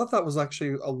talking about. I thought that was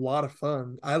actually a lot of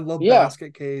fun. I love Yeah,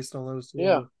 Basket Case and all those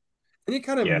yeah, too. Any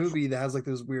kind of yes. movie that has like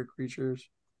those weird creatures.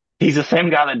 He's the same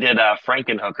guy that did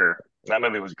Frankenhooker. That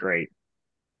movie was great.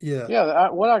 Yeah, yeah.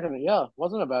 What I can, yeah,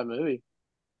 wasn't a bad movie.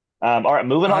 All right,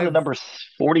 moving on to I've number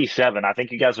 47. I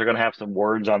think you guys are going to have some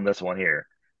words on this one here.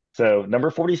 So,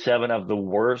 number 47 of the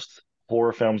worst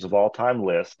horror films of all time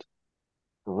list,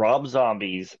 Rob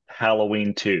Zombie's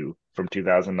Halloween 2 from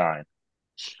 2009.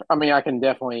 I mean, I can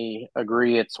definitely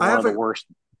agree. It's I one of have the a worst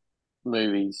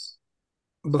movies,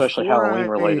 especially before Halloween I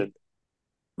related.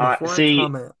 before I See,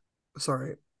 comment.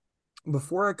 Sorry,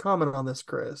 before I comment on this,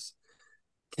 Chris,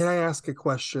 can I ask a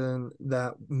question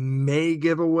that may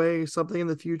give away something in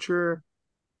the future?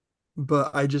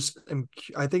 But I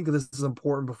think that this is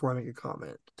important before I make a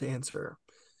comment to answer.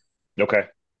 okay,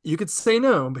 You could say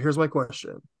no, but here's my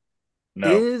question.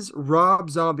 no, Is Rob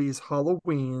Zombie's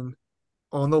Halloween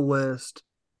on the list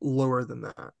lower than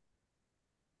that?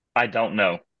 I don't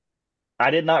know.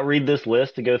 I did not read this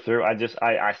list to go through.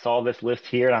 I saw this list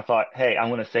here and I thought, hey, I'm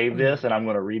going to save this and I'm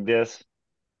going to read this.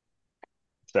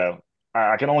 So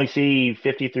I can only see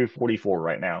 50 through 44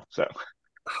 right now. So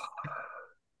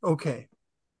Okay,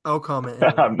 I'll comment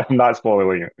I'm, anyway. I'm not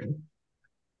spoiling it.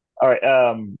 All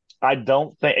right. I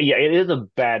don't think, yeah, it is a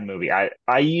bad movie. I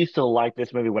used to like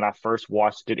this movie when I first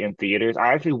watched it in theaters.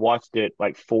 I actually watched it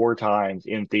like four times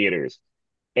in theaters,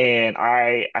 and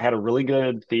I had a really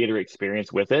good theater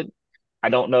experience with it. I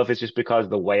don't know if it's just because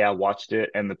of the way I watched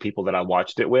it and the people that I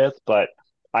watched it with, but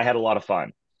I had a lot of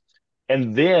fun.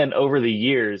 And then over the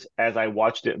years, as I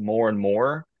watched it more and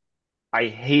more, I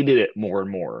hated it more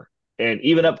and more. And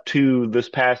even Yeah. up to this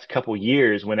past couple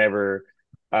years, whenever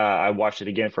I watched it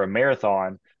again for a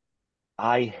marathon,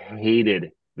 I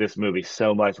hated this movie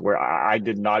so much where I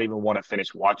did not even want to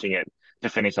finish watching it to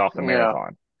finish off the Yeah,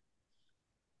 marathon.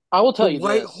 I will The tell you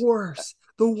white this. horse.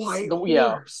 The white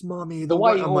Yeah, horse, mommy. the The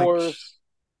white. white I'm like, horse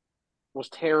was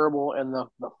terrible, and the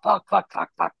fuck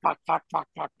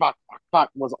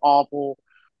was awful.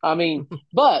 I mean,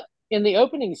 but in the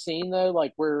opening scene though,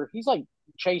 like where he's like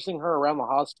chasing her around the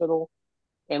hospital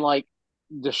and like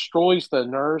destroys the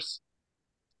nurse,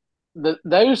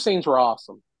 those scenes were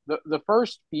awesome. The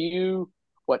first few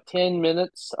 10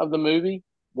 minutes of the movie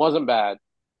wasn't bad,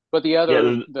 but the Yeah,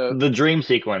 other the dream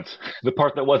sequence, the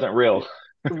part that wasn't real.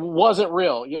 wasn't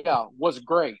real. Yeah, was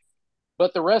great,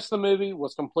 but the rest of the movie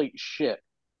was complete shit,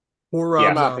 poor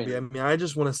in Rob my Zombie. I opinion. mean, I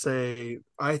just want to say,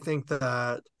 I think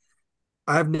that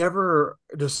I've never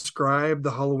described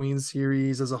the Halloween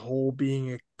series as a whole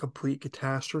being a complete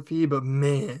catastrophe, but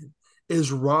man,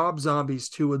 is Rob Zombie's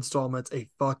two installments a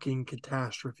fucking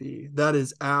catastrophe. That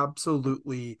is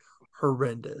absolutely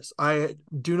horrendous. I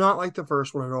do not like the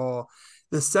first one at all.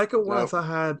 The second one I No, thought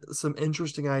had some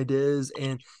interesting ideas,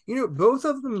 and both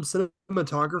of them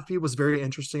cinematography was very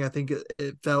interesting. I think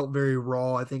it felt very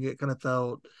raw. I think it kind of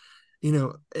felt,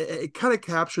 it kind of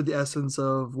captured the essence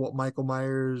of what Michael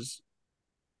Myers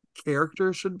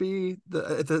character should be,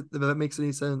 if that makes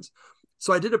any sense.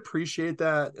 So I did appreciate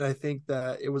that, and I think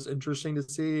that it was interesting to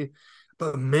see.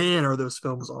 But man, are those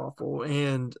films awful.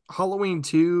 And Halloween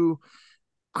 2,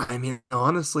 I mean,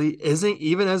 honestly, isn't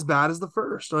even as bad as the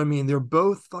first. I mean, they're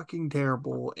both fucking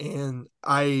terrible, and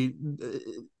I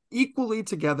equally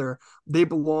together, they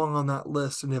belong on that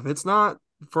list. And if it's not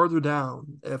further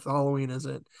down, if Halloween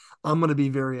isn't, I'm gonna be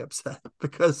very upset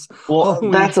because Well,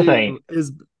 Halloween that's the thing. 2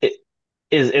 is. It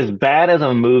is as bad as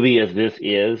a movie as this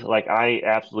is. Like, I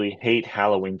absolutely hate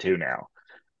Halloween 2 now.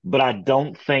 But I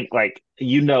don't think, like,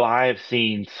 I have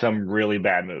seen some really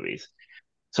bad movies.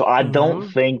 So I don't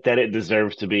Mhm. think that it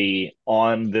deserves to be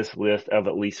on this list of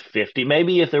at least 50.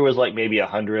 Maybe if there was like maybe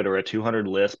 100 or a 200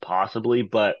 list, possibly.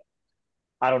 But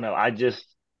I don't know.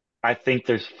 I think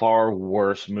there's far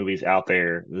worse movies out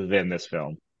there than this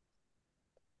film.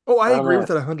 Oh, I I don't agree with know.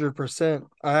 that 100%.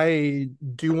 I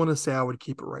do want to say I would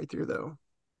keep it right there, though.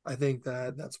 I think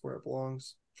that that's where it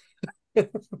belongs.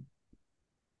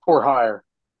 Or higher.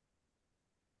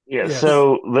 Yeah, Yes.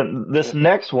 so this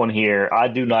next one here, I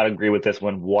do not agree with this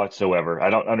one whatsoever. I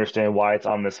don't understand why it's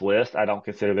on this list. I don't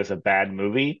consider this a bad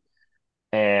movie.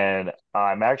 And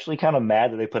I'm actually kind of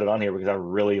mad that they put it on here because I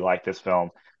really like this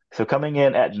film. So coming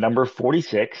in at number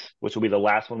 46, which will be the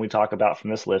last one we talk about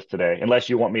from this list today, unless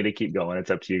you want me to keep going,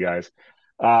 it's up to you guys.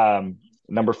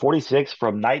 Number 46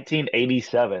 from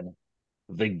 1987,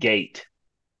 The Gate.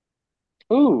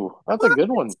 Ooh, that's a What? good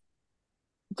one.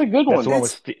 It's a good That's the one. one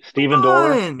with It's Stephen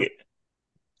Dorff. fun.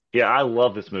 Yeah, I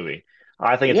love this movie.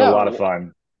 I think it's a Yeah, lot of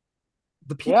fun.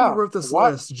 The people who yeah. wrote this What?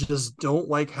 list just don't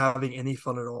like having any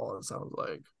fun at all, it sounds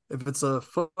like. If it's a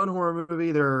fun horror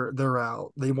movie, they're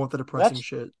out. They want the depressing That's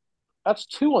shit. that's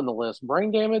two on the list.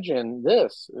 Brain damage and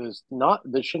this is not.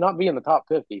 This should not be in the top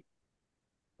 50.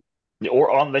 Or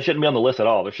on, they shouldn't be on the list at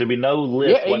all. There should be no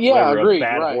list Yeah, yeah. whatsoever of Agreed.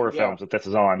 bad Right. horror Yeah, films that this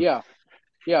is on. yeah,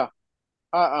 yeah.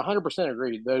 I 100%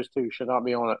 agreed. Those two should not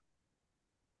be on it.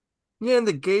 Yeah, and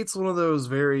the gate's one of those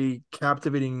very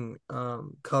captivating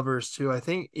covers too. I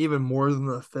think even more than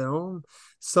the film.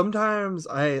 Sometimes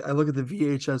I look at the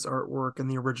VHS artwork and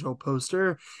the original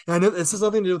poster, and I know this has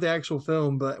nothing to do with the actual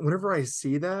film, but whenever I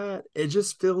see that, it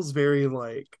just feels very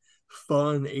like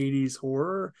fun 80s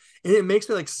horror, and it makes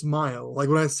me like smile like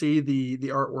when I see the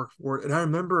artwork for it. And I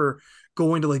remember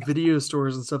going to like video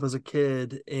stores and stuff as a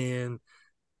kid and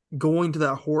going to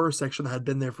that horror section that had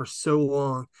been there for so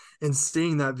long and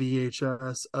seeing that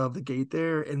VHS of the gate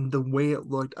there and the way it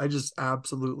looked, I just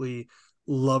absolutely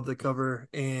love the cover.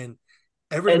 And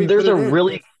every time And we put it in,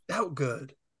 it felt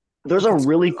good. there's Like a it's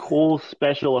really good. cool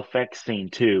special effects scene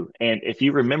too. And if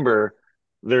you remember,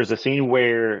 there's a scene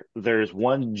where there's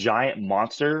one giant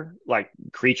monster, like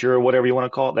creature or whatever you want to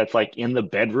call it, that's like in the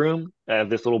bedroom of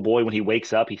this little boy. When he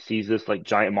wakes up, he sees this like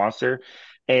giant monster,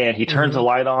 and he turns the Mm-hmm.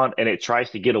 light on, and it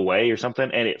tries to get away or something,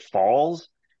 and it falls.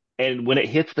 And when it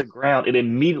hits the ground, it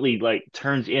immediately like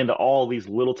turns into all these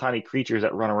little tiny creatures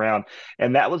that run around.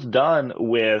 And that was done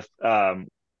with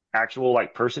actual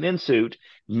like person in suit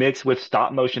mixed with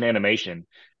stop motion animation.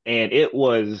 And it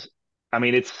was, I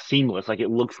mean, it's seamless. Like, it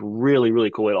looks really,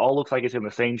 really cool. It all looks like it's in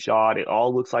the same shot. It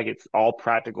all looks like it's all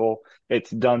practical. It's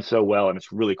done so well, and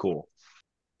it's really cool.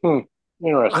 Hmm.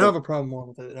 I don't Interesting. have a problem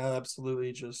with it. I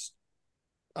absolutely just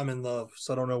I'm in love.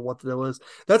 So I don't know what the deal is.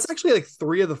 That's actually like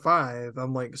three of the five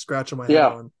I'm like scratching my head Yeah.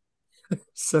 on.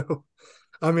 So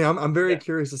I mean, I'm very Yeah.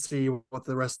 curious to see what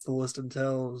the rest of the list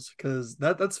entails because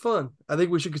that's fun. I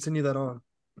think we should continue that on.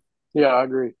 Yeah. I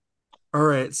agree. All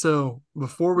right, so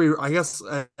before we, I guess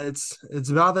it's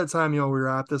about that time, we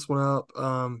wrap this one up.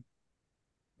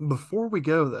 Before we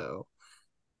go though,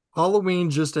 Halloween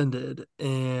just ended,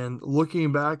 and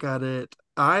looking back at it,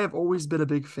 I have always been a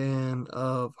big fan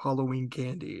of Halloween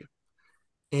candy.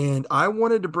 And I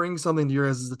wanted to bring something to your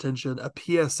guys' attention, a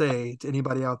PSA to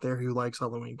anybody out there who likes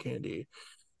Halloween candy.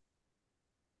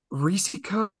 Reese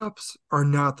cups are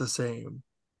not the same.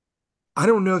 I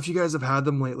don't know if you guys have had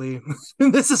them lately.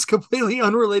 This is completely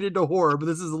unrelated to horror, but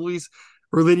this is at least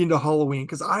relating to Halloween.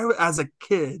 Because as a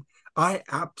kid, I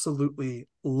absolutely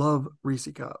love Reese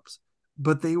cups,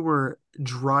 but they were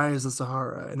dry as the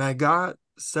Sahara. And I got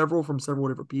several from several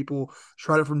different people,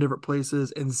 tried it from different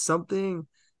places, and something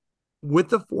with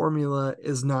the formula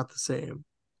is not the same.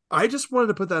 I just wanted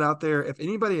to put that out there. If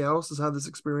anybody else has had this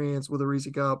experience with a Reese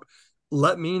cup,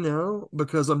 let me know,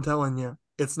 because I'm telling you,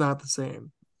 it's not the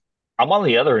same. I'm on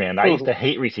the other end. I used to Because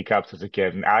hate Reese cups as a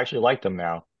kid, and I actually like them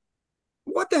now.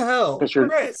 What the hell, you're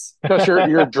Chris? because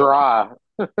you're dry.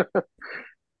 Yeah,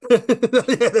 My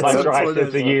that's dry what it sense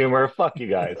of is. humor. Fuck you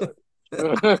guys.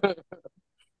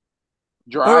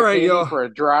 Dry All right, candy y'all. for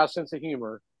a dry sense of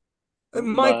humor.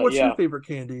 Mike, But what's your yeah. favorite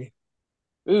candy?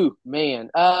 Ooh, man.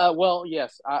 Well,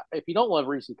 yes. If you don't love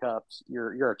Reese cups,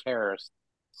 you're a terrorist.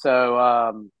 So,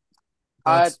 I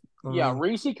That's yeah, fine.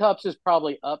 Reese cups is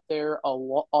probably up there.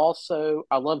 Also,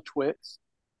 I love Twix.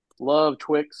 Love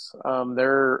Twix.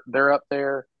 They're up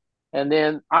there. And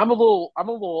then I'm a little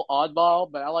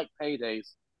oddball, but I like paydays.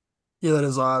 Yeah, that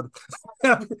is odd.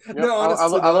 Yep, No,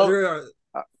 honestly, I love. there are.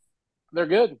 They're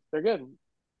good. They're good.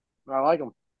 I like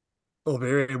them. Oh,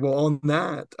 very well. On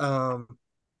that,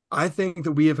 I think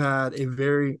that we have had a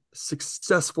very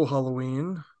successful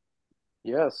Halloween.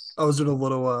 Yes. I was doing a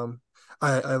little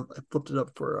I flipped it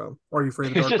up for Are You Afraid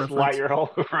of the It's Dark just light reference. your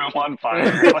whole room on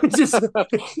fire. It's just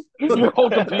Your whole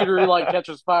computer like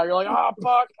catches fire. You're like, oh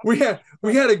fuck.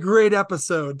 we had a great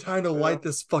episode. Time to Yeah. light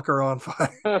this fucker on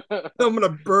fire. I'm gonna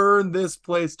burn this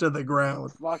place to the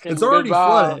ground. It's Fucking already goodbye.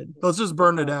 flooded. Let's just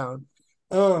burn it down.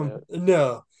 Yeah.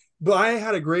 No. But I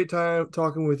had a great time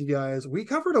talking with you guys. We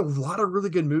covered a lot of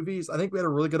really good movies. I think we had a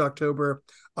really good October.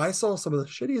 I saw some of the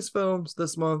shittiest films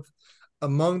this month,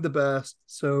 among the best.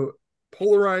 So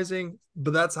polarizing,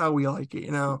 but that's how we like it,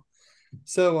 you know.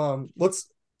 So let's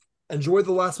enjoy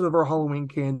the last bit of our Halloween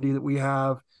candy that we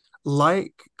have.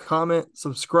 Like, comment,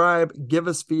 subscribe, give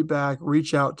us feedback,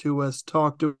 reach out to us,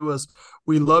 talk to us.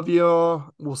 We love you all.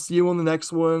 We'll see you on the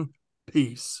next one.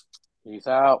 Peace. Peace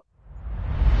out.